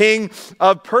Cyrus, king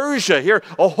of Persia. Here,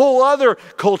 a whole other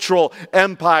cultural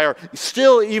empire,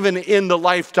 still even in the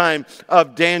lifetime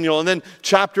of Daniel. And then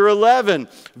chapter 11,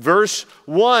 verse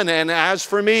 1, and as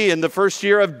for me, in the 1st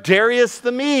year of Darius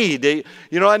the Mede,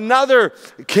 another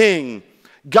king.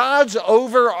 God's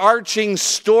overarching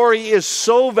story is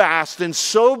so vast and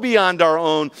so beyond our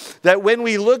own that when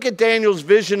we look at Daniel's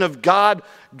vision of God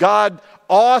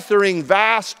authoring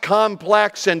vast,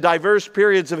 complex, and diverse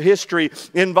periods of history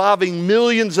involving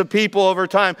millions of people over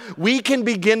time, we can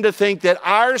begin to think that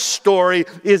our story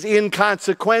is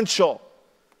inconsequential.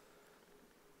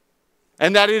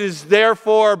 And that it is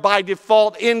therefore by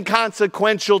default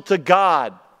inconsequential to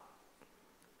God.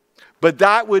 But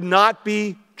that would not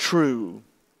be true.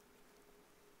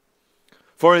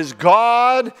 For as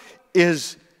God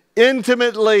is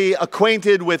intimately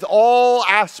acquainted with all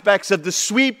aspects of the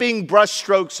sweeping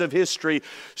brushstrokes of history,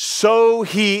 so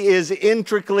he is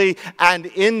intricately and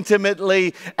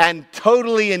intimately and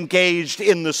totally engaged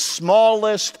in the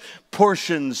smallest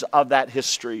portions of that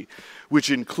history, which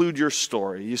include your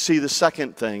story. You see, the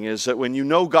second thing is that when you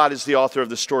know God is the author of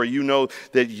the story, you know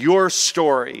that your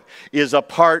story is a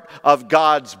part of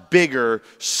God's bigger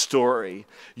story.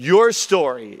 Your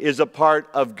story is a part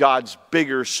of God's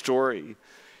bigger story.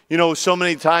 So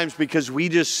many times, because we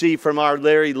just see from our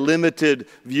very limited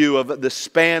view of the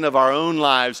span of our own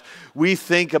lives, we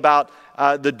think about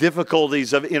the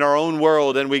difficulties in our own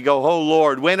world, and we go, oh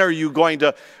Lord, when are you going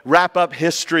to wrap up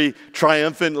history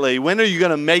triumphantly? When are you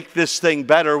going to make this thing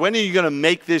better? When are you going to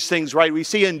make these things right? We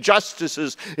see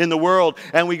injustices in the world,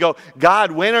 and we go,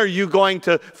 God, when are you going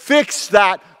to fix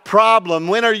that problem?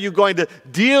 When are you going to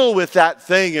deal with that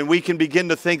thing? And we can begin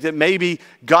to think that maybe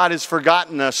God has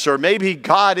forgotten us, or maybe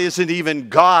God isn't even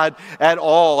God at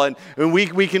all. And we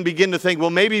can begin to think,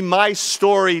 well, maybe my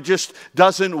story just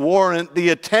doesn't warrant the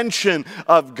attention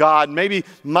of God. Maybe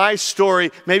my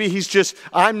story,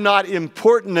 I'm not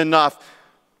important enough.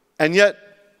 And yet,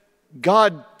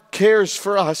 God cares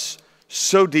for us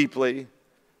so deeply.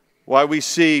 Why we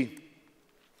see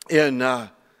in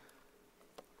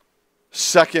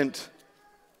 2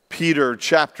 Peter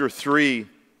chapter 3,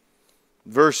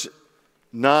 verse 8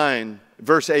 and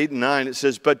 9, it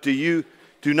says, but do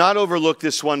not overlook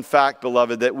this one fact,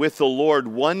 beloved, that with the Lord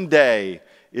 1 day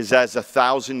is as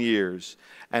 1,000 years,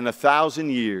 and 1,000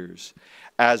 years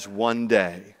as 1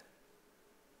 day.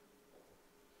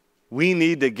 We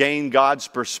need to gain God's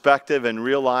perspective and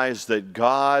realize that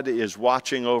God is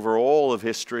watching over all of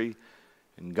history,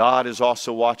 and God is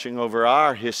also watching over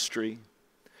our history.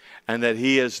 And that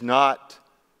he is not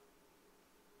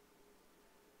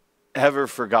ever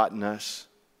forgotten us.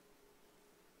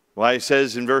 Why, he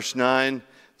says in verse 9,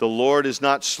 the Lord is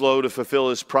not slow to fulfill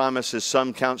his promise, as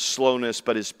some count slowness,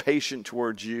 but is patient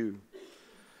towards you,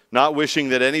 not wishing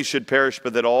that any should perish,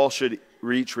 but that all should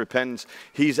reach repentance.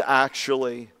 He's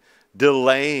actually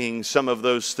delaying some of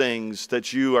those things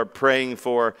that you are praying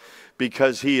for,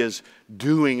 because he is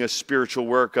doing a spiritual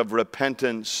work of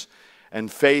repentance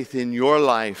and faith in your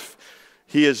life.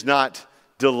 He is not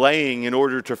delaying in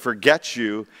order to forget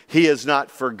you. He has not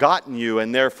forgotten you,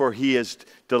 and therefore he is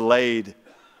delayed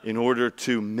in order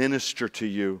to minister to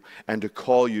you and to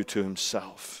call you to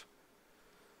himself.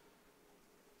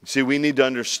 See, we need to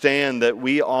understand that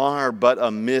we are but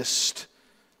a mist.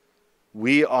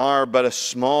 We are but a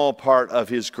small part of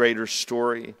his greater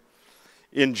story.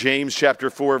 In James chapter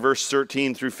 4, verse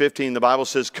 13 through 15, the Bible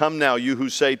says, "Come now, you who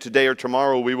say today or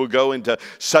tomorrow we will go into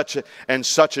such and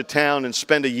such a town and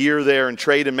spend a year there and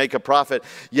trade and make a profit,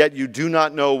 yet you do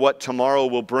not know what tomorrow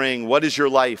will bring. What is your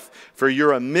life? For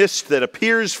you're a mist that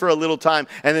appears for a little time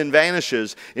and then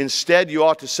vanishes. Instead, you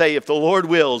ought to say, if the Lord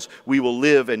wills, we will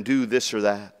live and do this or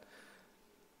that.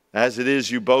 As it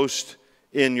is, you boast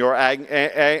in your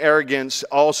arrogance.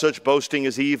 All such boasting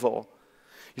is evil."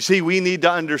 You see, we need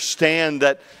to understand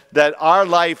that our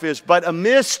life is but a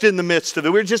mist in the midst of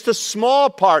it. We're just a small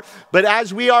part. But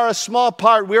as we are a small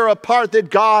part, we're a part that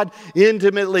God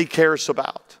intimately cares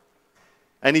about.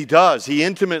 And he does. He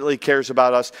intimately cares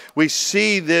about us. We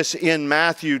see this in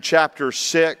Matthew chapter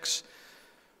 6.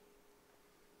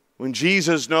 When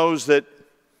Jesus knows that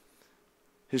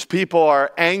his people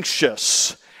are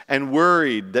anxious and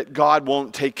worried that God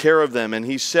won't take care of them. And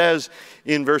he says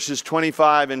in verses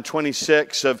 25 and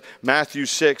 26 of Matthew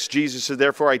 6, Jesus said,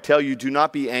 "Therefore I tell you, do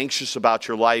not be anxious about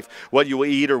your life, what you will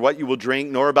eat or what you will drink,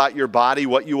 nor about your body,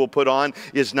 what you will put on.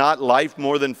 Is not life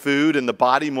more than food, and the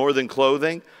body more than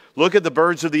clothing? Look at the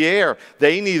birds of the air.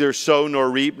 They neither sow nor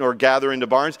reap nor gather into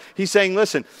barns." He's saying,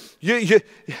 listen,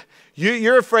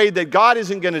 you're afraid that God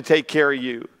isn't going to take care of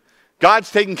you. God's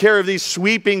taking care of these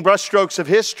sweeping brushstrokes of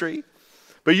history.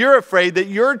 But you're afraid that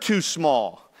you're too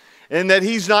small and that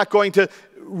he's not going to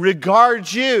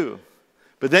regard you.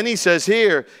 But then he says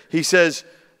here, he says,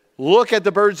 look at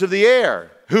the birds of the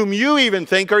air, whom you even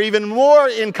think are even more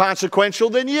inconsequential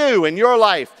than you in your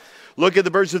life. Look at the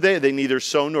birds of the air. They neither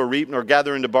sow nor reap nor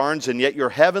gather into barns, and yet your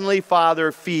heavenly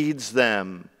Father feeds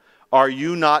them. Are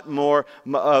you not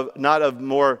of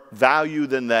more value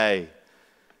than they?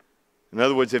 In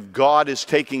other words, if God is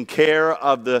taking care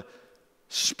of the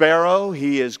sparrow,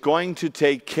 he is going to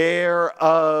take care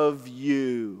of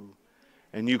you.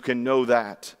 And you can know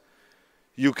that.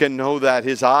 You can know that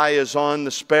his eye is on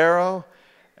the sparrow,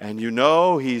 and you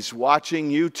know he's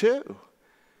watching you too.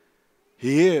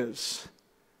 He is.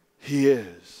 He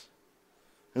is.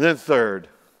 And then third,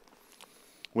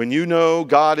 when you know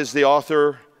God is the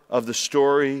author of the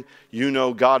story, you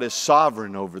know God is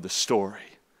sovereign over the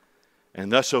story,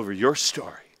 and thus over your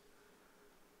story.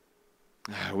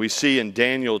 We see in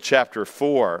Daniel chapter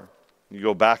 4, you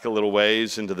go back a little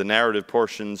ways into the narrative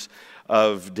portions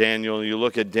of Daniel, you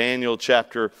look at Daniel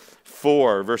chapter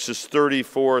 4, verses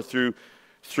 34 through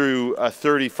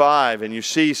 35, and you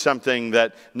see something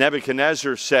that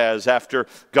Nebuchadnezzar says after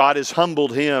God has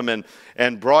humbled him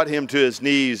and brought him to his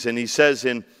knees. And he says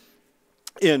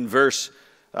in verse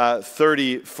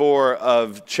 34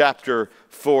 of chapter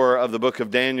 4 of the book of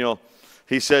Daniel,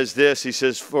 he says this, he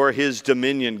says, "For his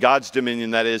dominion," God's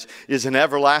dominion that is an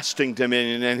everlasting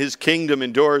dominion, and his kingdom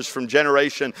endures from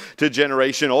generation to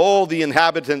generation. All the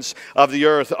inhabitants of the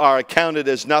earth are accounted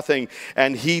as nothing,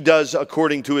 and he does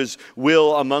according to his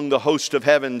will among the host of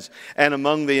heavens and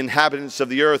among the inhabitants of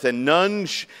the earth, and none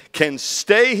can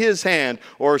stay his hand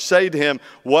or say to him,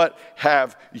 what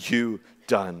have you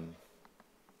done?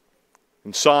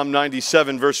 In Psalm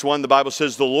 97, verse 1, the Bible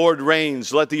says, "The Lord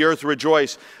reigns, let the earth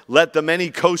rejoice, let the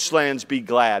many coastlands be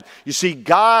glad." You see,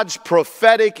 God's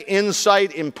prophetic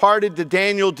insight imparted to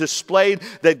Daniel displayed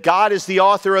that God is the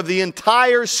author of the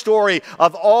entire story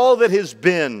of all that has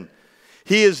been.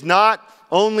 He is not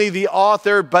only the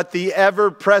author, but the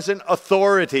ever-present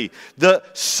authority, the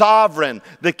sovereign,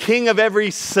 the king of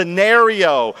every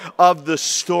scenario of the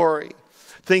story.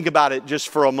 Think about it just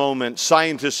for a moment.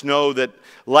 Scientists know that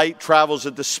light travels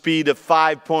at the speed of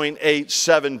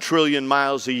 5.87 trillion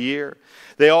miles a year.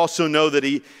 They also know that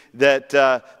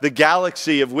the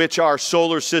galaxy of which our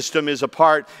solar system is a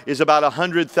part is about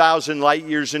 100,000 light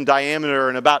years in diameter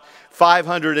and about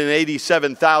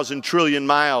 587,000 trillion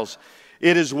miles.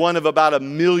 It is one of about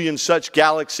 1 million such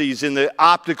galaxies in the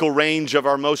optical range of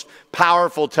our most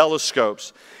powerful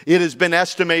telescopes. It has been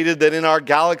estimated that in our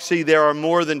galaxy there are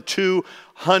more than 2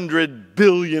 100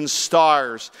 billion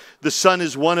stars. The sun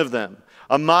is one of them.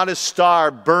 A modest star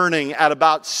burning at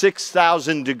about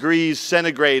 6,000 degrees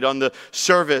centigrade on the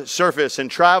surface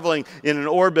and traveling in an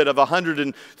orbit of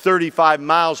 135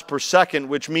 miles per second,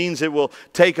 which means it will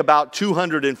take about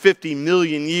 250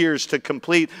 million years to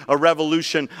complete a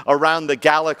revolution around the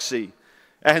galaxy.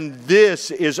 And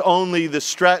this is only the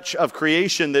stretch of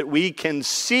creation that we can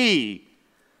see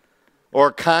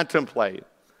or contemplate.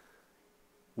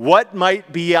 What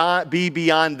might be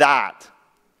beyond that?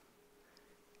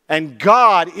 And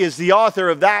God is the author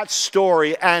of that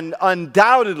story and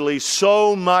undoubtedly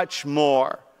so much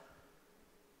more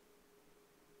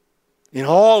in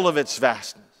all of its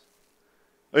vastness,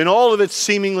 in all of its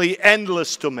seemingly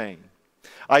endless domain.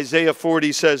 Isaiah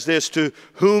 40 says this, "To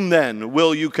whom then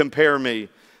will you compare me,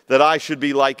 that I should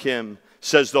be like him,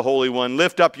 says the Holy One.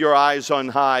 Lift up your eyes on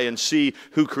high and see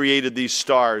who created these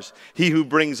stars. He who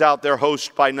brings out their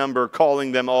host by number,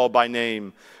 calling them all by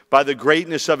name. By the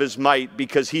greatness of his might,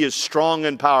 because he is strong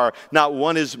in power, not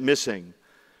one is missing.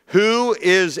 Who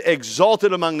is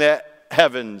exalted among the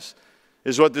heavens,"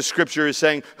 is what the scripture is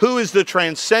saying. Who is the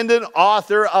transcendent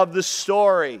author of the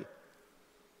story?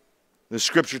 The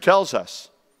scripture tells us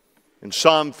in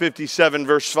Psalm 57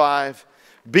 verse 5,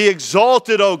 "Be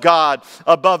exalted, O God,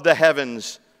 above the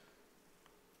heavens."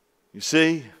 You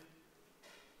see,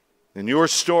 in your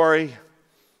story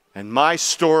and my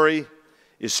story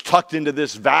is tucked into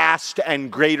this vast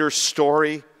and greater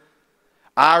story.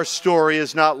 Our story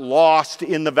is not lost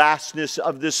in the vastness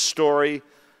of this story.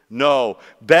 No,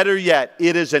 better yet,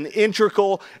 it is an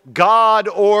integral,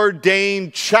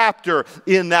 God-ordained chapter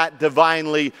in that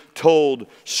divinely told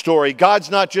story. God's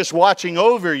not just watching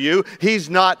over you. He's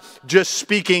not just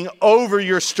speaking over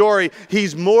your story.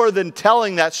 He's more than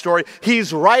telling that story.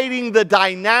 He's writing the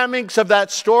dynamics of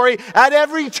that story at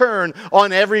every turn,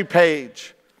 on every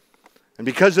page. And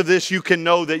because of this, you can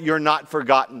know that you're not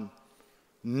forgotten,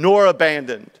 nor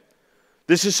abandoned.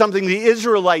 This is something the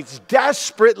Israelites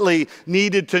desperately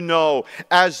needed to know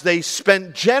as they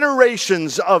spent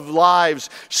generations of lives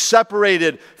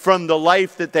separated from the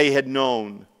life that they had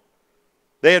known.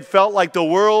 They had felt like the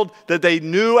world that they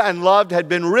knew and loved had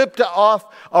been ripped off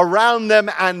around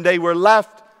them, and they were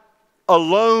left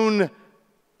alone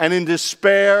and in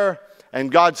despair.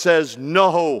 And God says,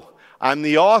 "No. I'm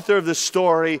the author of the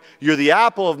story. You're the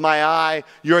apple of my eye.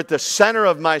 You're at the center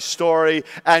of my story,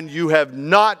 and you have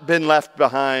not been left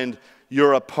behind.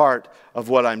 You're a part of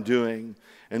what I'm doing."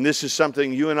 And this is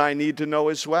something you and I need to know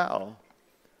as well.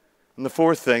 And the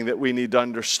fourth thing that we need to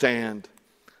understand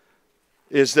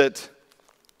is that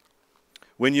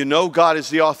when you know God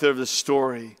is the author of the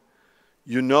story,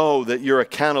 you know that you're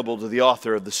accountable to the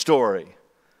author of the story.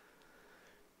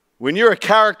 When you're a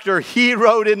character he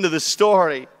wrote into the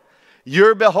story,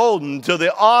 you're beholden to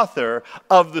the author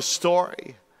of the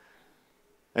story.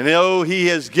 And though he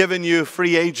has given you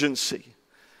free agency,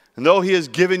 and though he has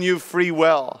given you free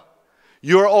will,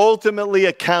 you're ultimately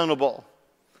accountable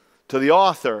to the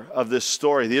author of this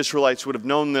story. The Israelites would have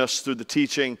known this through the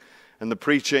teaching and the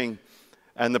preaching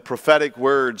and the prophetic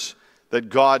words that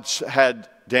God had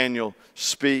Daniel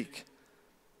speak.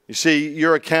 You see,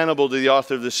 you're accountable to the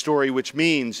author of the story, which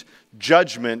means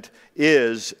judgment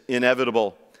is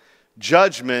inevitable.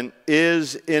 Judgment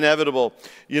is inevitable.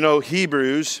 You know,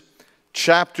 Hebrews,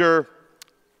 chapter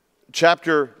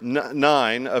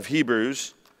 9 of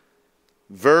Hebrews,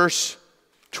 verse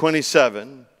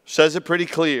 27, says it pretty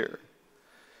clear.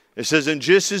 It says, "And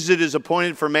just as it is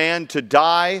appointed for man to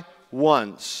die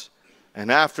once,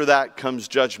 and after that comes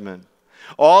judgment."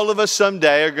 All of us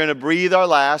someday are going to breathe our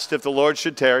last if the Lord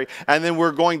should tarry, and then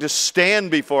we're going to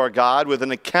stand before God with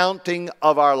an accounting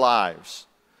of our lives.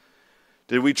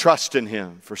 Did we trust in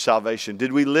him for salvation?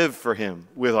 Did we live for him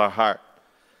with our heart?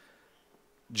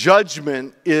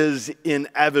 Judgment is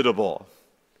inevitable.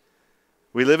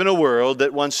 We live in a world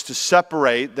that wants to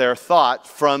separate their thought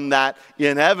from that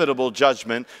inevitable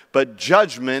judgment, but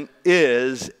judgment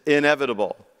is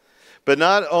inevitable. But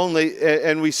not only,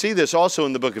 and we see this also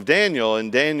in the book of Daniel, in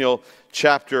Daniel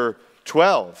chapter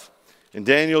 12. In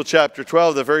Daniel chapter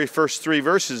 12, the very first 3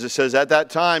 verses, it says, "At that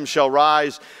time shall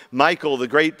rise Michael, the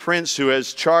great prince, who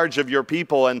has charge of your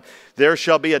people, and there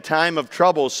shall be a time of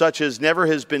trouble, such as never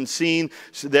has been seen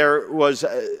since there was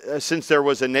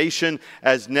a nation,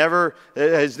 such as never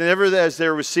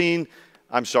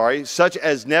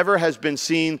has been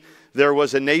seen there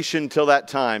was a nation till that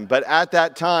time. But at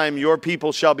that time your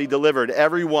people shall be delivered,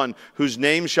 every one whose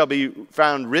name shall be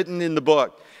found written in the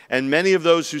book. And many of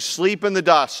those who sleep in the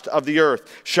dust of the earth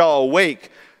shall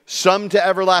awake, some to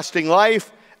everlasting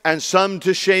life, and some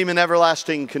to shame and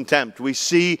everlasting contempt." We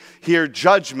see here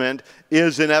judgment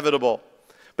is inevitable.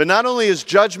 But not only is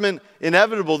judgment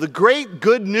inevitable, the great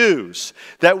good news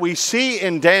that we see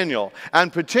in Daniel,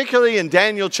 and particularly in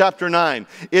Daniel chapter 9,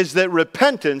 is that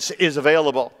repentance is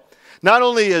available. Not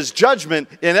only is judgment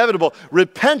inevitable,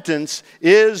 repentance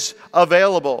is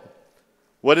available.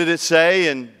 What did it say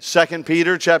in 2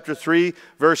 Peter chapter 3,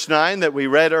 verse 9 that we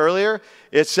read earlier?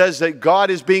 It says that God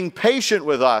is being patient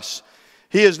with us.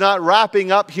 He is not wrapping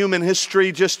up human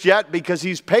history just yet because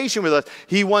He's patient with us.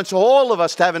 He wants all of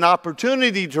us to have an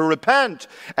opportunity to repent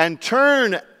and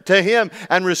turn to Him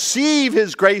and receive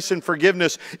His grace and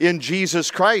forgiveness in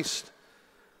Jesus Christ.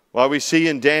 While we see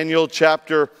in Daniel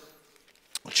chapter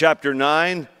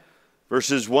 9,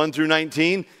 verses 1 through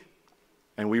 19,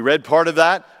 and we read part of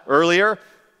that earlier,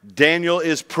 Daniel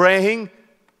is praying,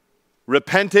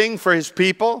 repenting for his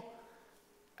people.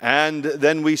 And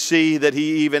then we see that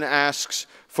he even asks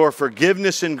for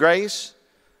forgiveness and grace.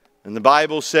 And the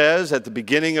Bible says, at the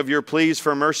beginning of your pleas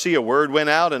for mercy, a word went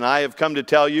out, and I have come to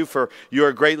tell you, for you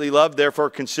are greatly loved, therefore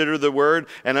consider the word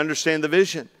and understand the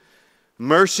vision.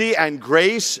 Mercy and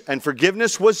grace and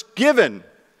forgiveness was given.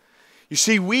 You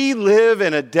see, we live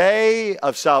in a day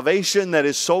of salvation that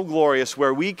is so glorious,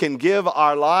 where we can give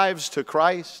our lives to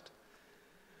Christ.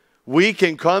 We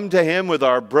can come to Him with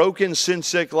our broken,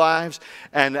 sin-sick lives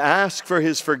and ask for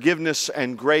His forgiveness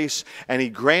and grace, and He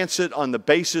grants it on the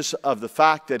basis of the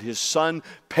fact that His Son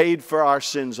paid for our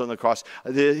sins on the cross.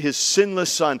 His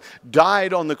sinless Son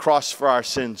died on the cross for our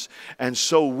sins, and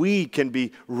so we can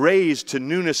be raised to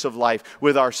newness of life,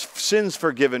 with our sins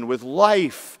forgiven, with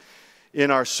life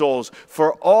in our souls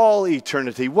for all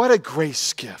eternity. What a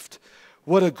grace gift.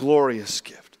 What a glorious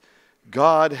gift.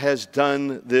 God has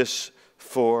done this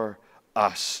for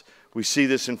us. We see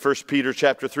this in 1 Peter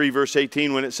chapter 3, verse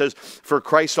 18, when it says, for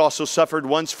Christ also suffered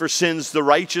once for sins, the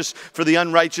righteous for the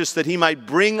unrighteous, that He might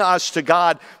bring us to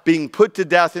God, being put to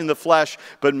death in the flesh,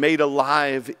 but made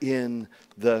alive in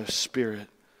the Spirit.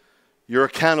 You're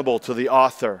accountable to the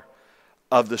author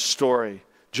of the story.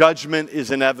 Judgment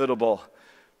is inevitable,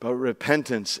 but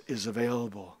repentance is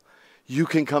available. You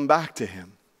can come back to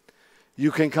Him.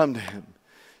 You can come to Him.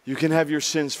 You can have your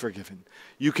sins forgiven.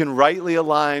 You can rightly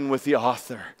align with the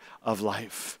author of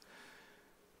life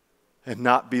and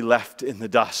not be left in the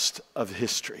dust of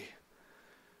history,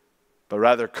 but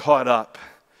rather caught up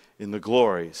in the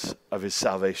glories of His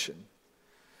salvation.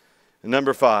 And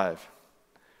number 5,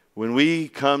 when we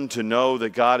come to know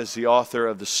that God is the author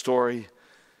of the story,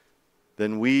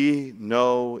 then we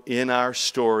know in our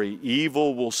story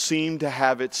evil will seem to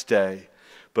have its day,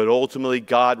 but ultimately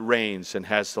God reigns and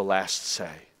has the last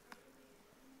say.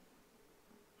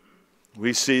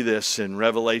 We see this in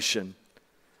Revelation.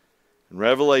 In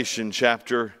Revelation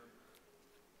chapter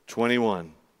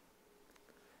 21.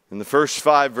 In the first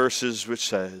 5 verses, which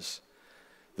says,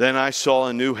 then I saw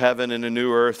a new heaven and a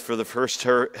new earth, for the first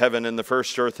heaven and the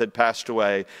first earth had passed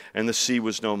away, and the sea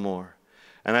was no more.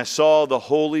 And I saw the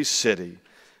holy city,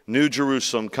 New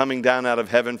Jerusalem, coming down out of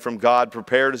heaven from God,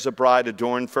 prepared as a bride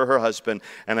adorned for her husband.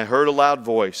 And I heard a loud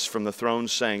voice from the throne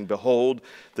saying, behold,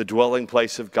 the dwelling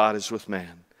place of God is with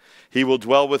man. He will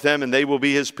dwell with them, and they will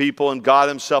be His people, and God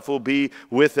Himself will be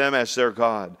with them as their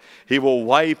God. He will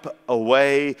wipe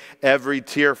away every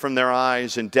tear from their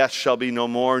eyes, and death shall be no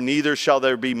more. Neither shall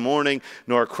there be mourning,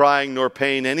 nor crying, nor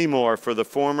pain any more, for the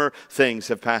former things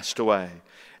have passed away.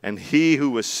 And He who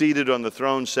was seated on the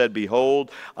throne said,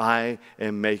 behold, I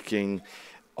am making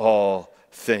all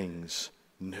things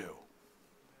new.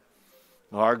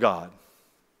 Our God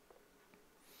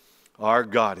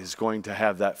is going to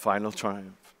have that final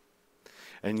triumph.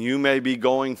 And you may be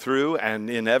going through, and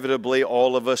inevitably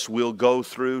all of us will go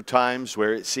through times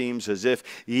where it seems as if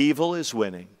evil is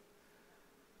winning.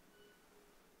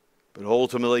 But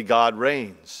ultimately God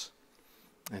reigns,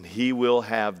 and He will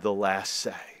have the last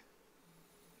say.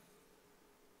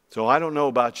 So I don't know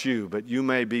about you, but you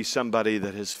may be somebody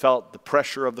that has felt the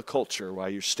pressure of the culture while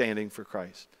you're standing for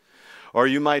Christ. Or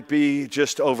you might be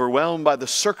just overwhelmed by the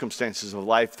circumstances of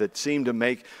life that seem to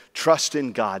make trust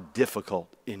in God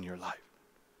difficult in your life.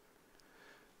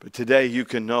 But today you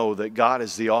can know that God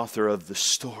is the author of the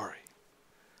story.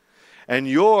 And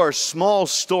your small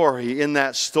story in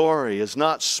that story is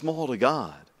not small to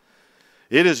God.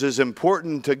 It is as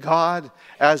important to God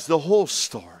as the whole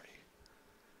story.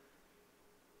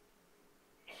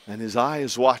 And His eye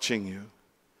is watching you.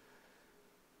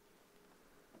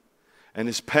 And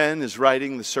His pen is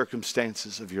writing the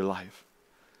circumstances of your life.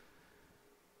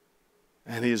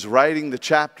 And He is writing the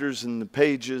chapters and the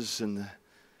pages and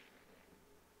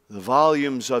the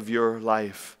volumes of your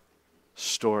life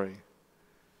story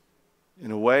in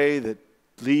a way that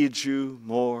leads you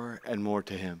more and more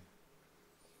to Him.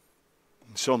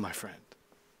 And so, my friend,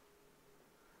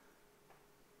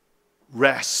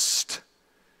 rest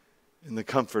in the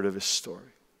comfort of his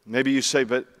story. Maybe you say,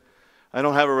 but I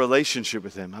don't have a relationship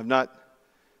with him. I've not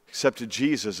accepted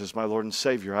Jesus as my Lord and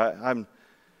Savior. And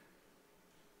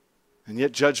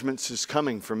yet judgment is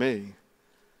coming for me.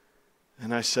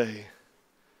 And I say,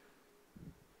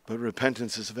 but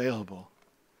repentance is available.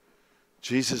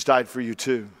 Jesus died for you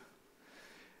too.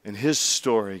 And his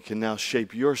story can now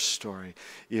shape your story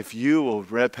if you will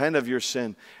repent of your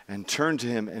sin and turn to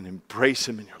him and embrace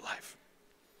him in your life.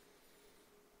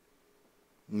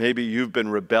 Maybe you've been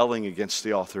rebelling against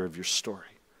the author of your story.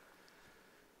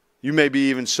 You may be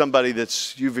even somebody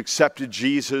you've accepted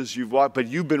Jesus, you've walked, but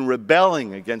you've been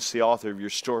rebelling against the author of your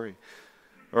story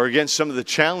or against some of the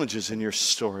challenges in your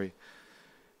story.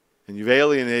 And you've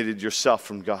alienated yourself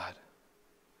from God.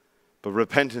 But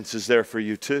repentance is there for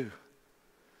you too.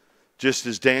 Just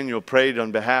as Daniel prayed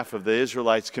on behalf of the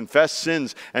Israelites, confess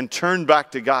sins and turn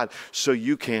back to God, so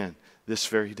you can this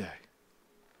very day.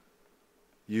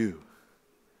 You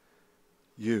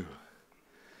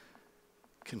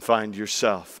can find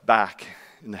yourself back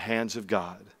in the hands of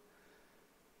God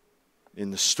in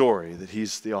the story that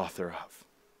he's the author of.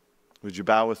 Would you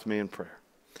bow with me in prayer?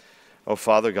 Oh,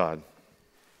 Father God,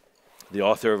 the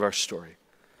author of our story,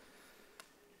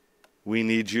 we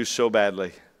need you so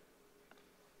badly.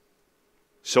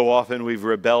 So often we've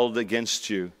rebelled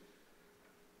against you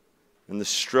and the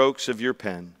strokes of your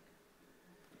pen.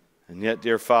 And yet,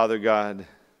 dear Father God,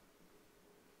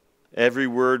 every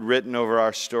word written over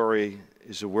our story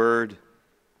is a word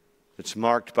that's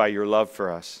marked by your love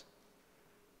for us.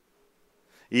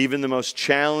 Even the most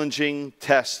challenging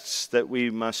tests that we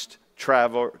must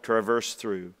traverse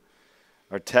through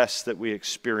are tests that we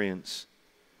experience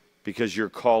because you're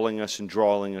calling us and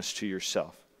drawing us to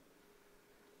yourself.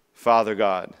 Father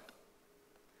God,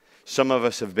 some of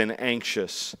us have been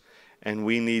anxious, and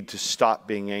we need to stop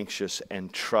being anxious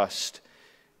and trust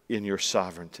in your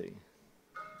sovereignty.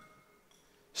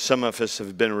 Some of us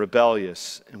have been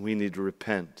rebellious, and we need to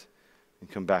repent and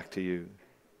come back to you.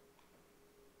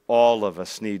 All of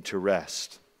us need to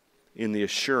rest in the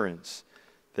assurance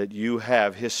that you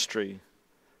have history,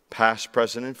 past,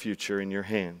 present, and future, in your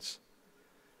hands.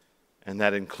 And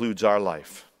that includes our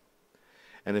life.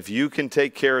 And if you can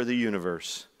take care of the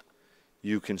universe,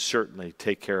 you can certainly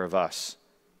take care of us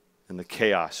and the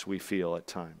chaos we feel at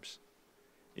times.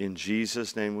 In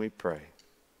Jesus' name we pray.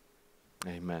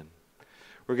 Amen.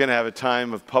 We're going to have a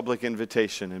time of public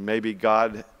invitation, and maybe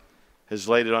God has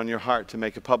laid it on your heart to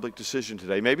make a public decision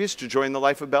today. Maybe it's to join the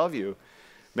life of Bellevue.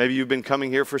 Maybe you've been coming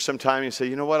here for some time and you say,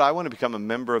 you know what, I want to become a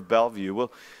member of Bellevue.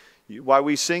 Well, while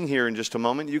we sing here in just a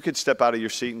moment, you could step out of your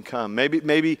seat and come.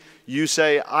 Maybe you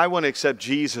say, I want to accept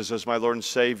Jesus as my Lord and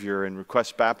Savior and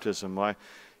request baptism. Why?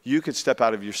 You could step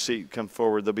out of your seat, come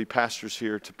forward. There'll be pastors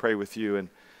here to pray with you and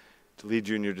to lead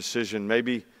you in your decision.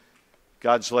 Maybe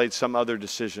God's laid some other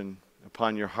decision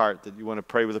upon your heart that you want to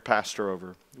pray with a pastor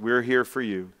over. We're here for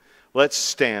you. Let's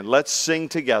stand. Let's sing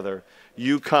together.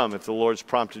 You come if the Lord's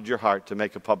prompted your heart to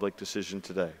make a public decision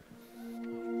today.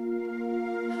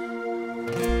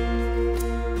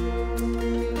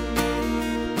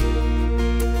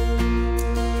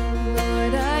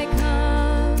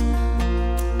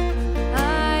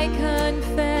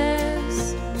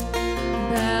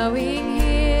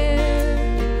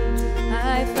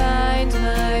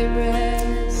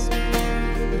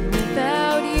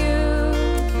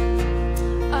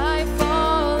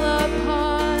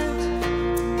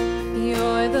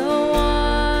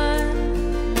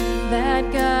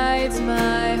 Guides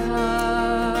my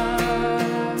heart.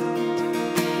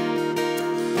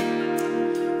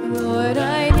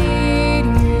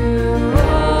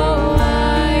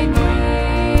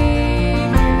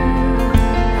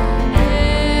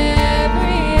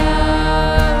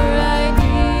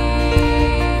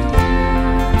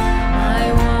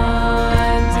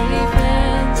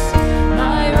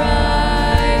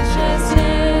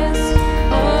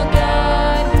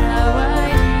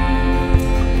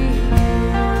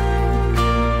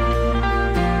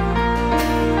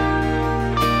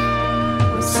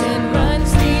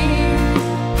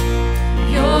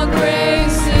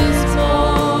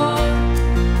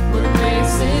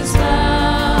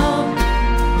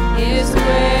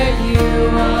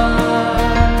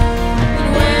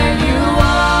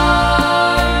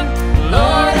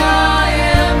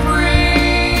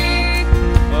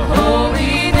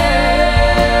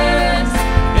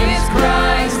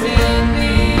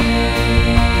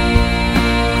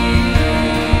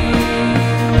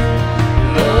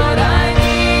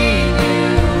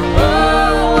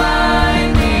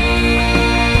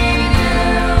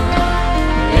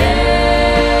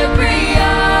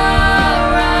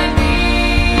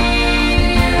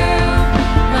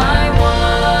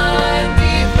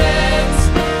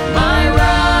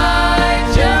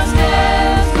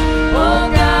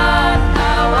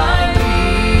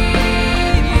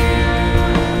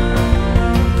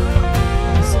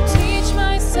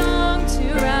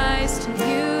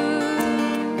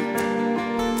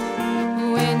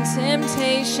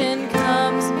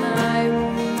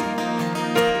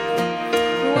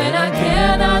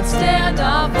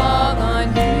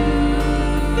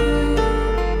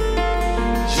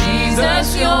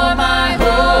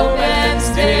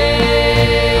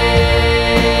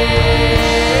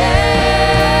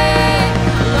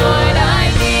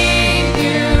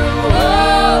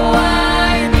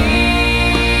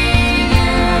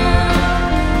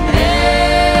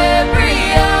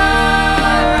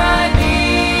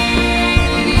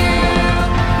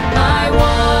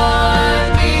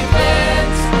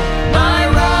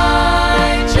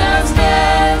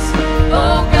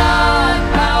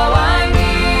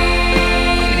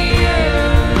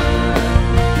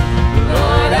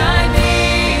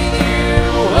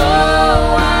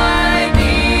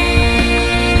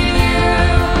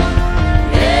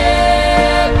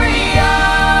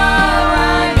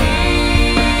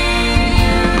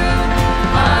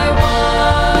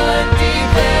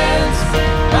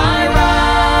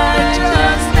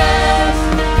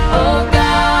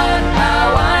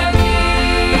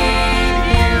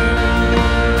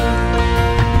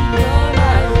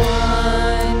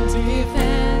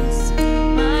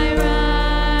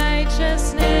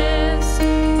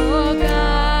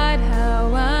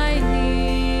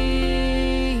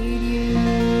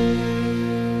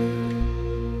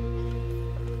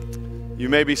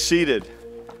 may be seated.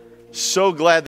 So glad